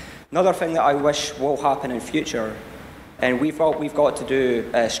represent. Another thing that I wish will happen in future, and we've got to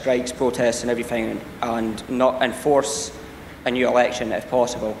do strikes, protests and everything, and not enforce a new election if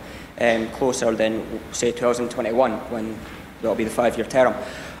possible, closer than, say, 2021, when that'll be the 5-year term.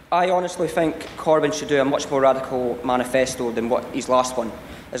 I honestly think Corbyn should do a much more radical manifesto than what his last one.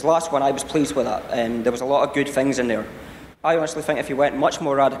 His last one, I was pleased with that. There was a lot of good things in there. I honestly think if he went much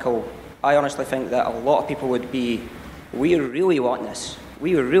more radical, I honestly think that a lot of people would be, we really want this.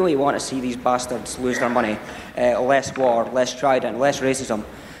 We really want to see these bastards lose their money. Less war, less Trident, less racism.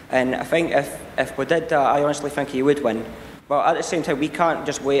 And I think if we did that, I honestly think he would win. But at the same time, we can't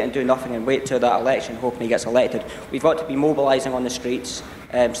just wait and do nothing and wait till that election, hoping he gets elected. We've got to be mobilising on the streets,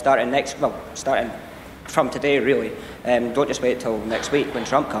 starting from today, really. Don't just wait till next week when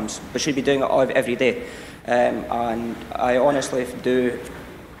Trump comes. We should be doing it every day. And I honestly do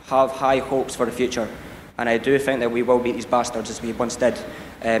have high hopes for the future. And I do think that we will beat these bastards as we once did.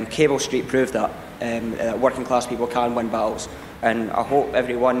 Cable Street proved that working class people can win battles. And I hope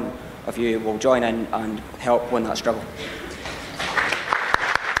every one of you will join in and help win that struggle.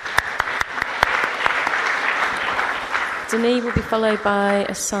 Denis will be followed by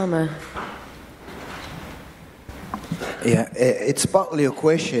Osama. Yeah, it's partly a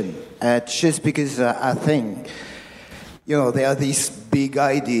question, just because I think, there are these big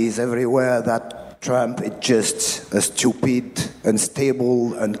ideas everywhere that Trump is just a stupid,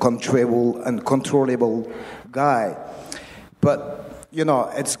 unstable, uncontrollable guy. But,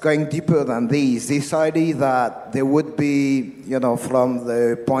 it's going deeper than this. This idea that there would be, from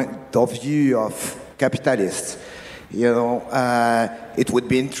the point of view of capitalists, it would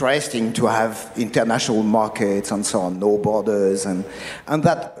be interesting to have international markets and so on, no borders, and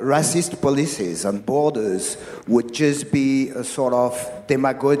that racist policies and borders would just be a sort of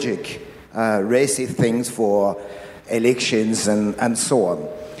demagogic, racist things for elections and so on.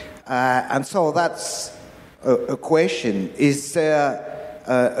 And so that's a question. Is there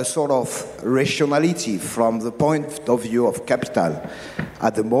a sort of rationality from the point of view of capital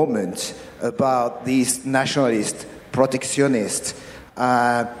at the moment about these nationalist, protectionist,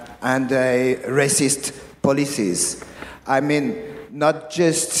 and racist policies? I mean, not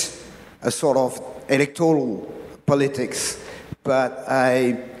just a sort of electoral politics, but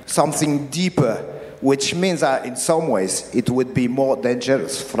something deeper, which means that in some ways it would be more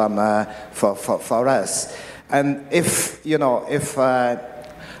dangerous for us. And if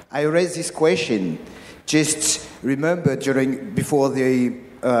I raise this question, just remember before the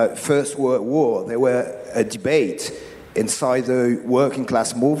First World War, there were a debate inside the working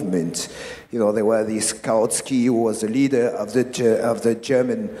class movement. There were this Kautsky, who was the leader of the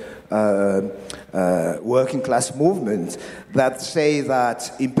German working class movement, that say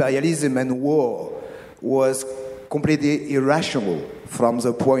that imperialism and war was completely irrational from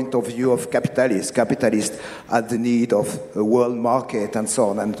the point of view of capitalists. Capitalists had the need of a world market and so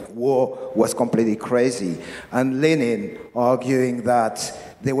on, and war was completely crazy. And Lenin arguing that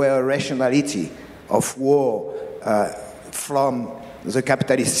there were a rationality of war from the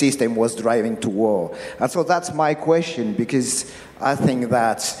capitalist system was driving to war. And so that's my question, because I think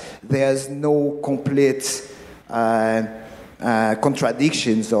that there's no complete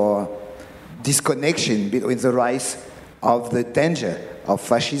contradictions or disconnection between the rise of the danger of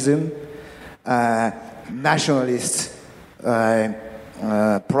fascism, nationalist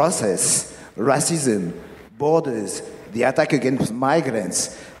process, racism, borders, the attack against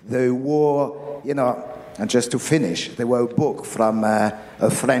migrants, the war, and just to finish, there was a book from a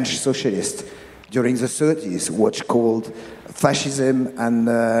French socialist during the 30s, which called Fascism and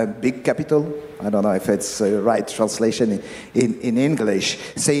Big Capital. I don't know if it's the right translation in English,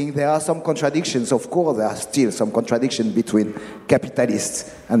 saying there are some contradictions. Of course, there are still some contradictions between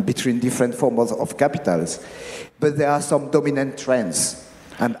capitalists and between different forms of capitals. But there are some dominant trends.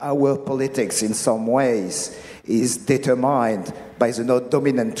 And our politics, in some ways, is determined by the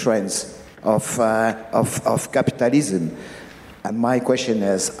dominant trends of capitalism. And my question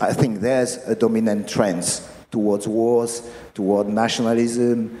is, I think there's a dominant trend towards wars, toward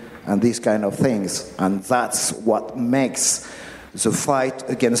nationalism, and these kind of things. And that's what makes the fight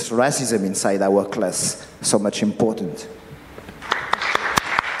against racism inside our class so much important.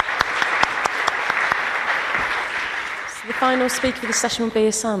 So the final speaker for the session will be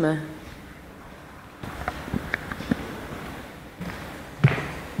Osama.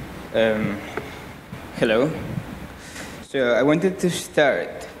 Hello. So I wanted to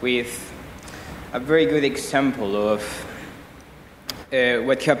start with a very good example of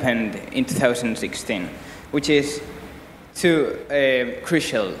what happened in 2016, which is two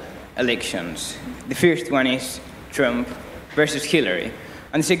crucial elections. The first one is Trump versus Hillary,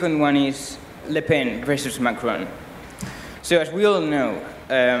 and the second one is Le Pen versus Macron. So as we all know,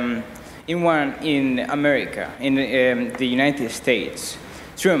 in America, in the United States,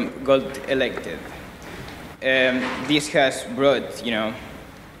 Trump got elected. This has brought,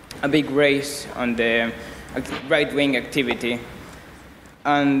 a big race on the right-wing activity,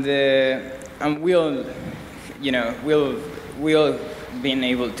 and we all been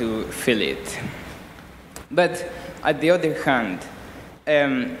able to feel it. But at the other hand,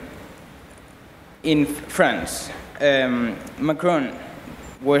 in France, Macron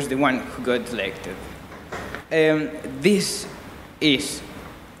was the one who got elected. This is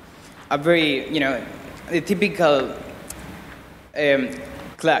a very, the typical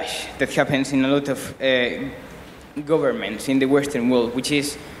clash that happens in a lot of governments in the Western world, which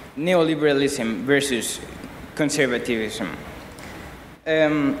is neoliberalism versus conservatism.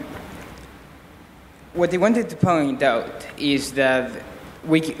 What I wanted to point out is that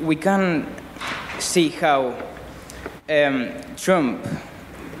we can see how Trump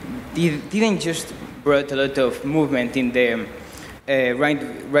didn't just brought a lot of movement in the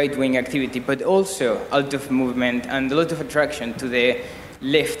right-wing activity, but also a lot of movement and a lot of attraction to the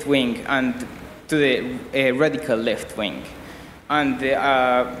left wing and to the radical left wing. And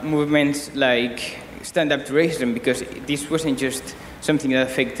movements like Stand Up to Racism, because this wasn't just something that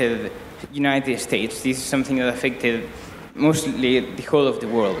affected the United States, this is something that affected mostly the whole of the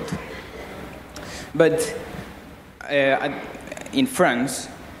world. But in France,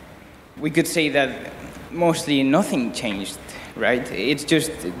 we could say that mostly nothing changed, right? It's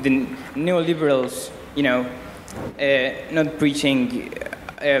just the neoliberals, not preaching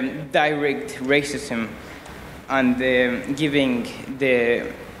direct racism and giving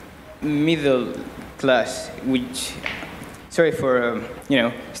the middle class, which, sorry for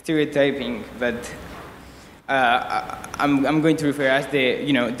stereotyping, but I'm going to refer as the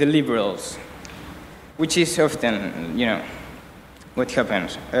the liberals, which is often what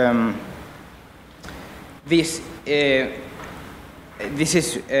happens. This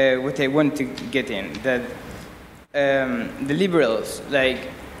is what I want to get in, that the liberals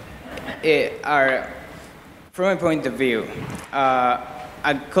are, from a point of view,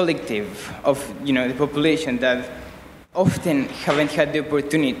 a collective of the population that often haven't had the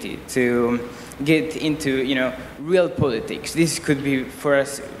opportunity to get into real politics. This could be for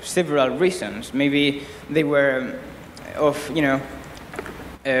several reasons. Maybe they were of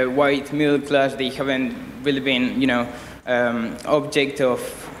white middle class. They haven't really been object of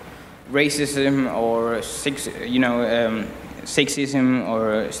racism or sexism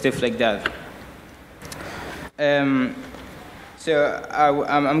or stuff like that. So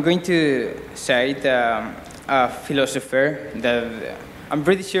I'm going to cite a philosopher that I'm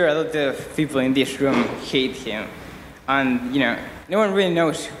pretty sure a lot of people in this room hate him, and no one really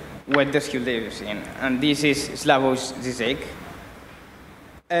knows what does he lives in, and this is Slavoj Žižek.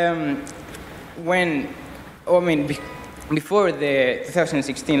 Before the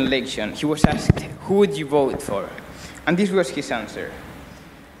 2016 election, he was asked, who would you vote for? And this was his answer.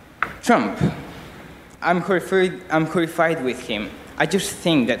 Trump, I'm horrified with him. I just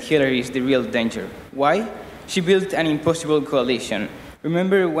think that Hillary is the real danger. Why? She built an impossible coalition.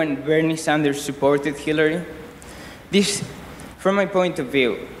 Remember when Bernie Sanders supported Hillary? This, from my point of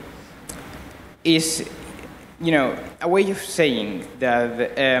view, is, a way of saying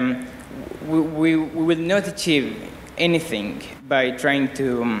that we will not achieve anything by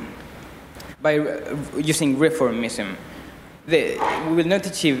using reformism. We will not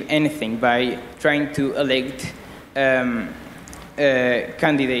achieve anything by trying to elect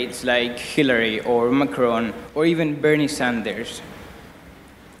candidates like Hillary or Macron or even Bernie Sanders.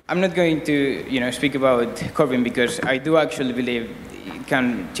 I'm not going to, speak about Corbyn because I do actually believe it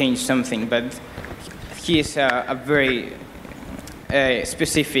can change something, but he is a very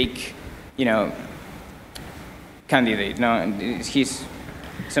specific, candidate. No, he's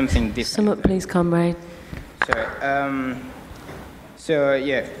something different. Sum up, please, comrade. Sorry. So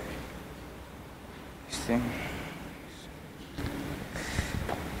yeah.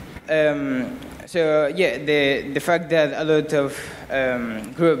 The fact that a lot of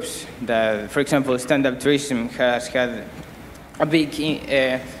groups that, for example, stand-up tourism has had a big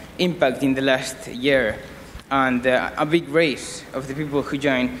impact in the last year, and a big race of the people who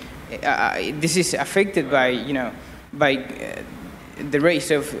join. This is affected by the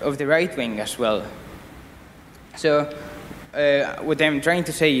race of the right wing as well. So what I'm trying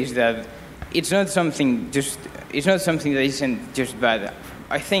to say is that it's not something that isn't just bad.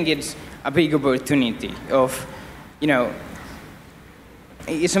 I think it's a big opportunity of,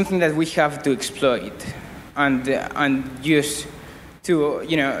 it's something that we have to exploit and use to,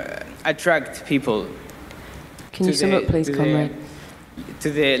 attract people. Can you sum up, please, comrade?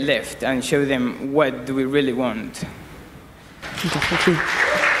 To the left and show them what do we really want. Thank you.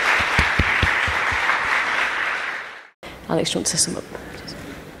 Alex, do you want to sum up?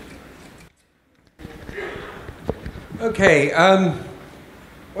 Okay.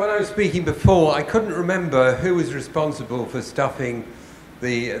 When I was speaking before, I couldn't remember who was responsible for stuffing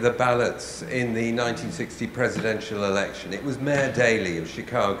the ballots in the 1960 presidential election. It was Mayor Daley of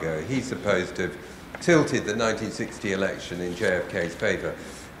Chicago. He's supposed to have tilted the 1960 election in JFK's favour.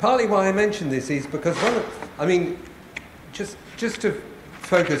 Partly why I mention this is because just to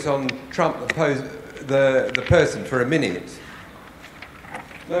focus on Trump, the person for a minute,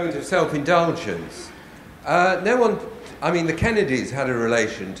 moment of self-indulgence. The Kennedys had a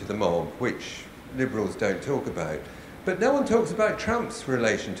relation to the mob, which liberals don't talk about, but no one talks about Trump's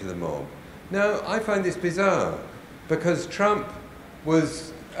relation to the mob. Now, I find this bizarre, because Trump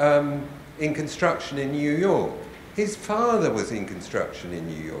was in construction in New York. His father was in construction in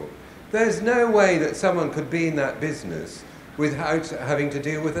New York. There's no way that someone could be in that business without having to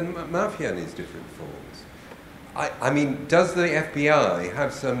deal with the mafia in its different forms. Does the FBI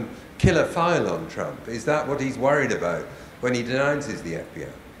have some killer file on Trump? Is that what he's worried about when he denounces the FBI?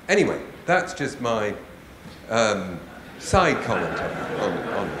 Anyway, that's just my side comment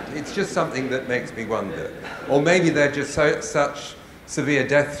on it. It's just something that makes me wonder. Or maybe they're just such severe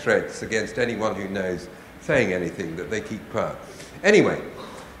death threats against anyone who knows saying anything that they keep quiet. Anyway,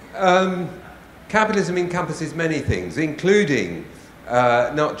 capitalism encompasses many things, including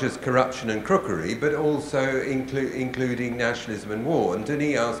not just corruption and crookery, but also including nationalism and war. And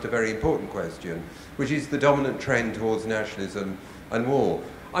Denis asked a very important question, which is the dominant trend towards nationalism and war.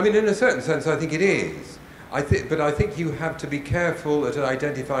 In a certain sense, I think it is. But I think you have to be careful at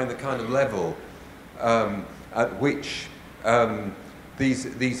identifying the kind of level at which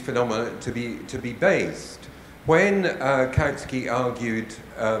these phenomena to be based. When Kautsky argued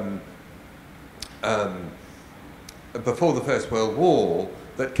before the First World War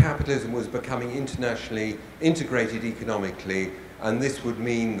that capitalism was becoming internationally integrated economically, and this would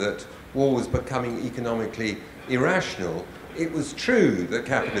mean that war was becoming economically irrational, it was true that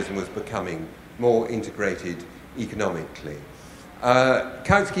capitalism was becoming more integrated economically.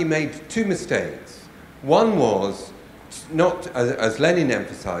 Kautsky made two mistakes. One was not, as Lenin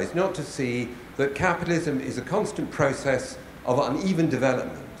emphasized, not to see that capitalism is a constant process of uneven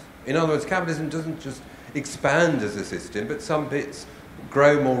development. In other words, capitalism doesn't just expand as a system, but some bits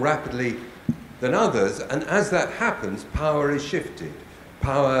grow more rapidly than others, and as that happens, power is shifted.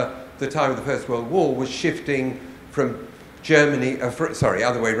 Power, at the time of the First World War, was shifting from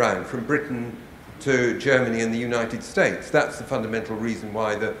other way around, from Britain to Germany and the United States. That's the fundamental reason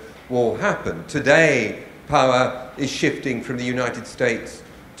why the war happened. Today, power is shifting from the United States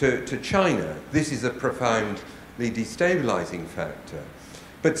to China. This is a profoundly destabilizing factor.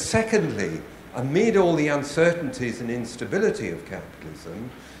 But secondly, amid all the uncertainties and instability of capitalism,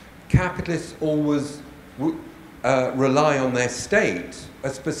 capitalists always rely on their state, a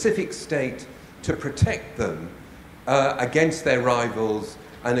specific state, to protect them against their rivals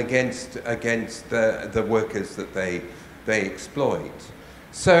and against the workers that they exploit.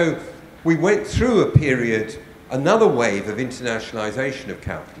 So we went through a period, another wave of internationalization of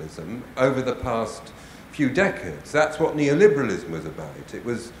capitalism over the past few decades. That's what neoliberalism was about. It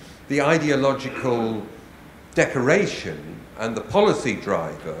was the ideological decoration and the policy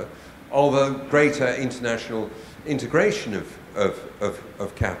driver of a greater international integration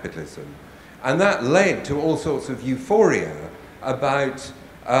of capitalism. And that led to all sorts of euphoria about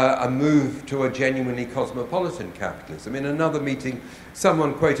a move to a genuinely cosmopolitan capitalism. In another meeting,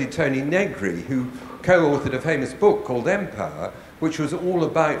 someone quoted Tony Negri, who co-authored a famous book called Empire, which was all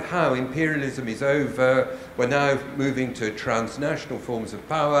about how imperialism is over, we're now moving to transnational forms of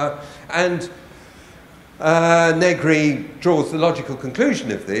power, and Negri draws the logical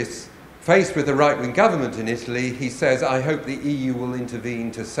conclusion of this. Faced with a right-wing government in Italy, he says, I hope the EU will intervene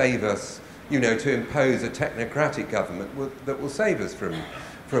to save us, to impose a technocratic government that will save us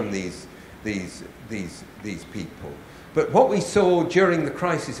from these people. But what we saw during the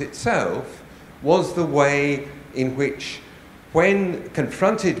crisis itself was the way in which, when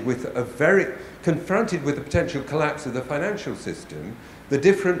confronted with the potential collapse of the financial system, the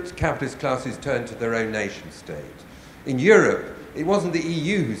different capitalist classes turned to their own nation state. In Europe, it wasn't the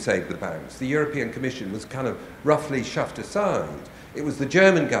EU who saved the banks. The European Commission was kind of roughly shoved aside. It was the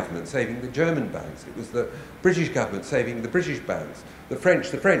German government saving the German banks. It was the British government saving the British banks, the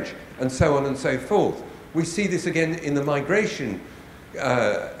French, and so on and so forth. We see this again in the migration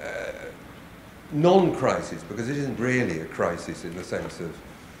non-crisis, because it isn't really a crisis in the sense of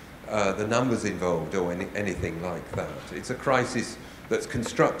the numbers involved or anything like that. It's a crisis that's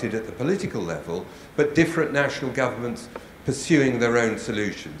constructed at the political level, but different national governments pursuing their own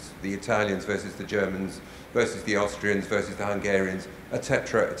solutions, the Italians versus the Germans versus the Austrians versus the Hungarians,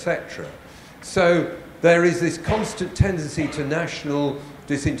 etc., etc. So there is this constant tendency to national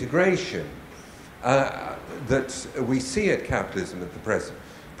disintegration that we see at capitalism at the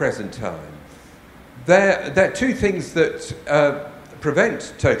present time. There are two things that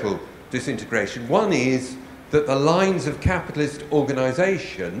prevent total disintegration. One is that the lines of capitalist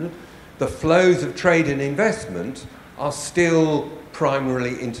organisation, the flows of trade and investment, are still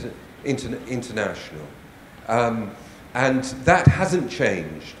primarily international. And that hasn't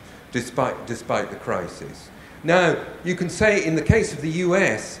changed despite the crisis. Now, you can say in the case of the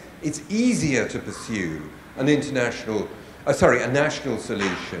US, it's easier to pursue a national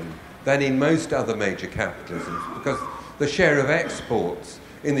solution than in most other major capitalisms, because the share of exports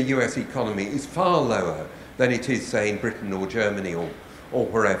in the US economy is far lower than it is, say, in Britain or Germany or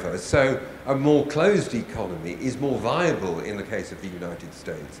wherever. So a more closed economy is more viable in the case of the United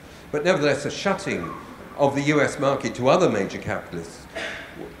States. But nevertheless, a shutting of the US market to other major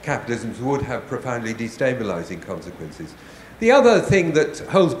capitalisms would have profoundly destabilizing consequences. The other thing that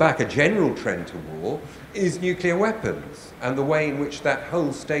holds back a general trend to war is nuclear weapons and the way in which that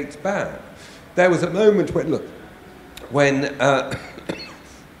holds states back. There was a moment when a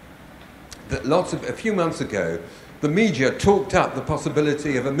few months ago, the media talked up the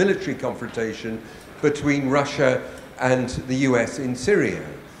possibility of a military confrontation between Russia and the US in Syria.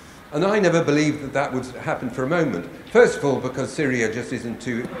 And I never believed that would happen for a moment. First of all, because Syria just isn't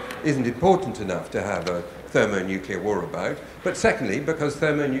important enough to have a thermonuclear war about. But secondly, because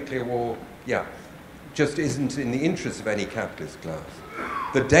thermonuclear war, just isn't in the interest of any capitalist class.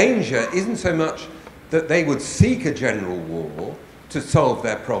 The danger isn't so much that they would seek a general war to solve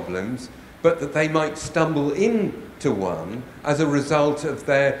their problems, but that they might stumble into one as a result of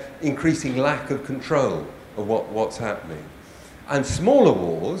their increasing lack of control of what's happening. And smaller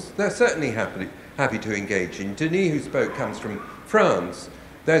wars, they're certainly happy to engage in. Denis, who spoke, comes from France.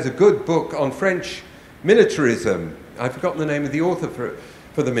 There's a good book on French militarism. I've forgotten the name of the author for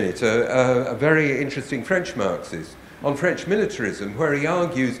the minute, a very interesting French Marxist, on French militarism, where he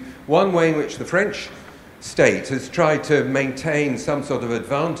argues one way in which the French state has tried to maintain some sort of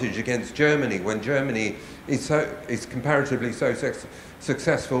advantage against Germany when Germany is comparatively so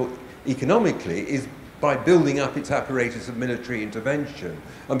successful economically is by building up its apparatus of military intervention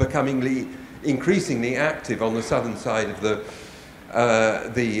and becoming increasingly active on the southern side of the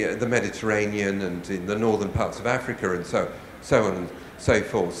Mediterranean and in the northern parts of Africa and so on and so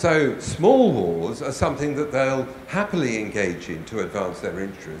forth. So small wars are something that they'll happily engage in to advance their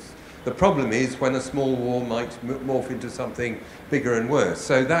interests. The problem is when a small war might morph into something bigger and worse.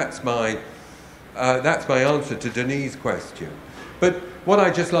 So that's my answer to Denis' question. But what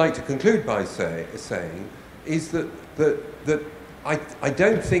I'd just like to conclude by saying is that I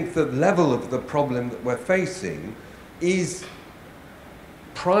don't think the level of the problem that we're facing is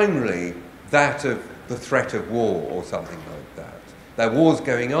primarily that of the threat of war or something like that. There are wars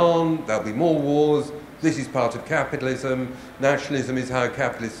going on, there'll be more wars, this is part of capitalism, nationalism is how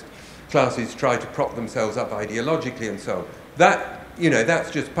capitalist classes try to prop themselves up ideologically and so on. That,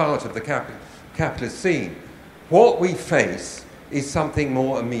 that's just part of the capitalist scene. What we face is something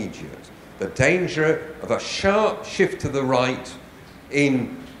more immediate. The danger of a sharp shift to the right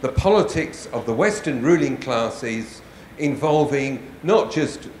in the politics of the Western ruling classes involving not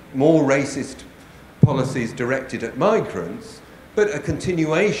just more racist policies directed at migrants, but a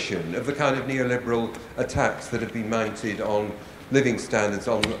continuation of the kind of neoliberal attacks that have been mounted on living standards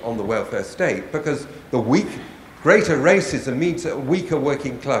on the welfare state, because the greater racism means a weaker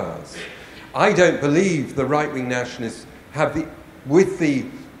working class. I don't believe the right-wing nationalists with the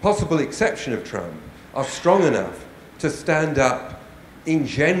possible exception of Trump, are strong enough to stand up in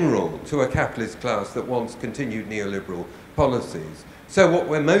general to a capitalist class that wants continued neoliberal policies. So what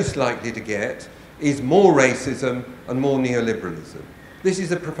we're most likely to get is more racism and more neoliberalism. This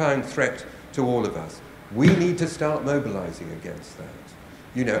is a profound threat to all of us. We need to start mobilizing against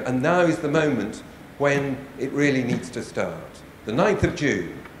that. And now is the moment when it really needs to start. The 9th of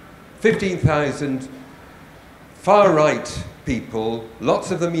June, 15,000 far-right people,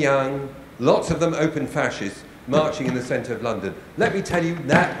 lots of them young, lots of them open fascists, marching in the centre of London. Let me tell you,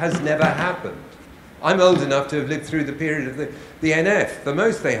 that has never happened. I'm old enough to have lived through the period of the NF. The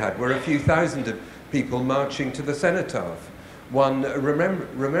most they had were a few thousand of people marching to the cenotaph, one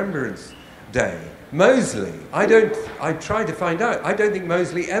Remembrance Day. Mosley, I tried to find out, I don't think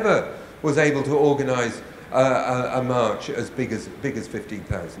Mosley ever was able to organise a march as big as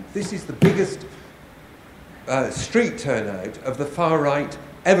 15,000. This is the biggest street turnout of the far right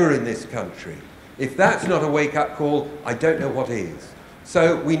ever in this country. If that's not a wake-up call, I don't know what is.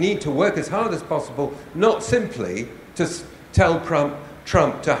 So we need to work as hard as possible, not simply to tell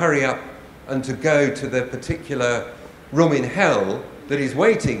Trump to hurry up and to go to the particular room in hell that is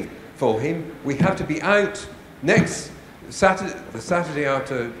waiting for him. We have to be out next Saturday, the Saturday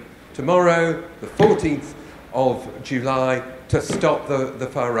after tomorrow, the 14th of July, to stop the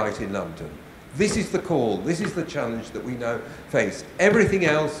far right in London. This is the call, this is the challenge that we now face. Everything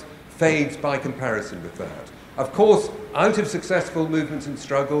else fades by comparison with that. Of course, out of successful movements and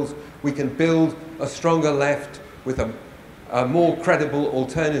struggles, we can build a stronger left with a more credible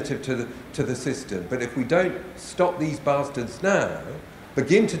alternative to the system. But if we don't stop these bastards now,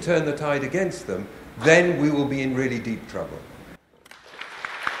 begin to turn the tide against them, then we will be in really deep trouble.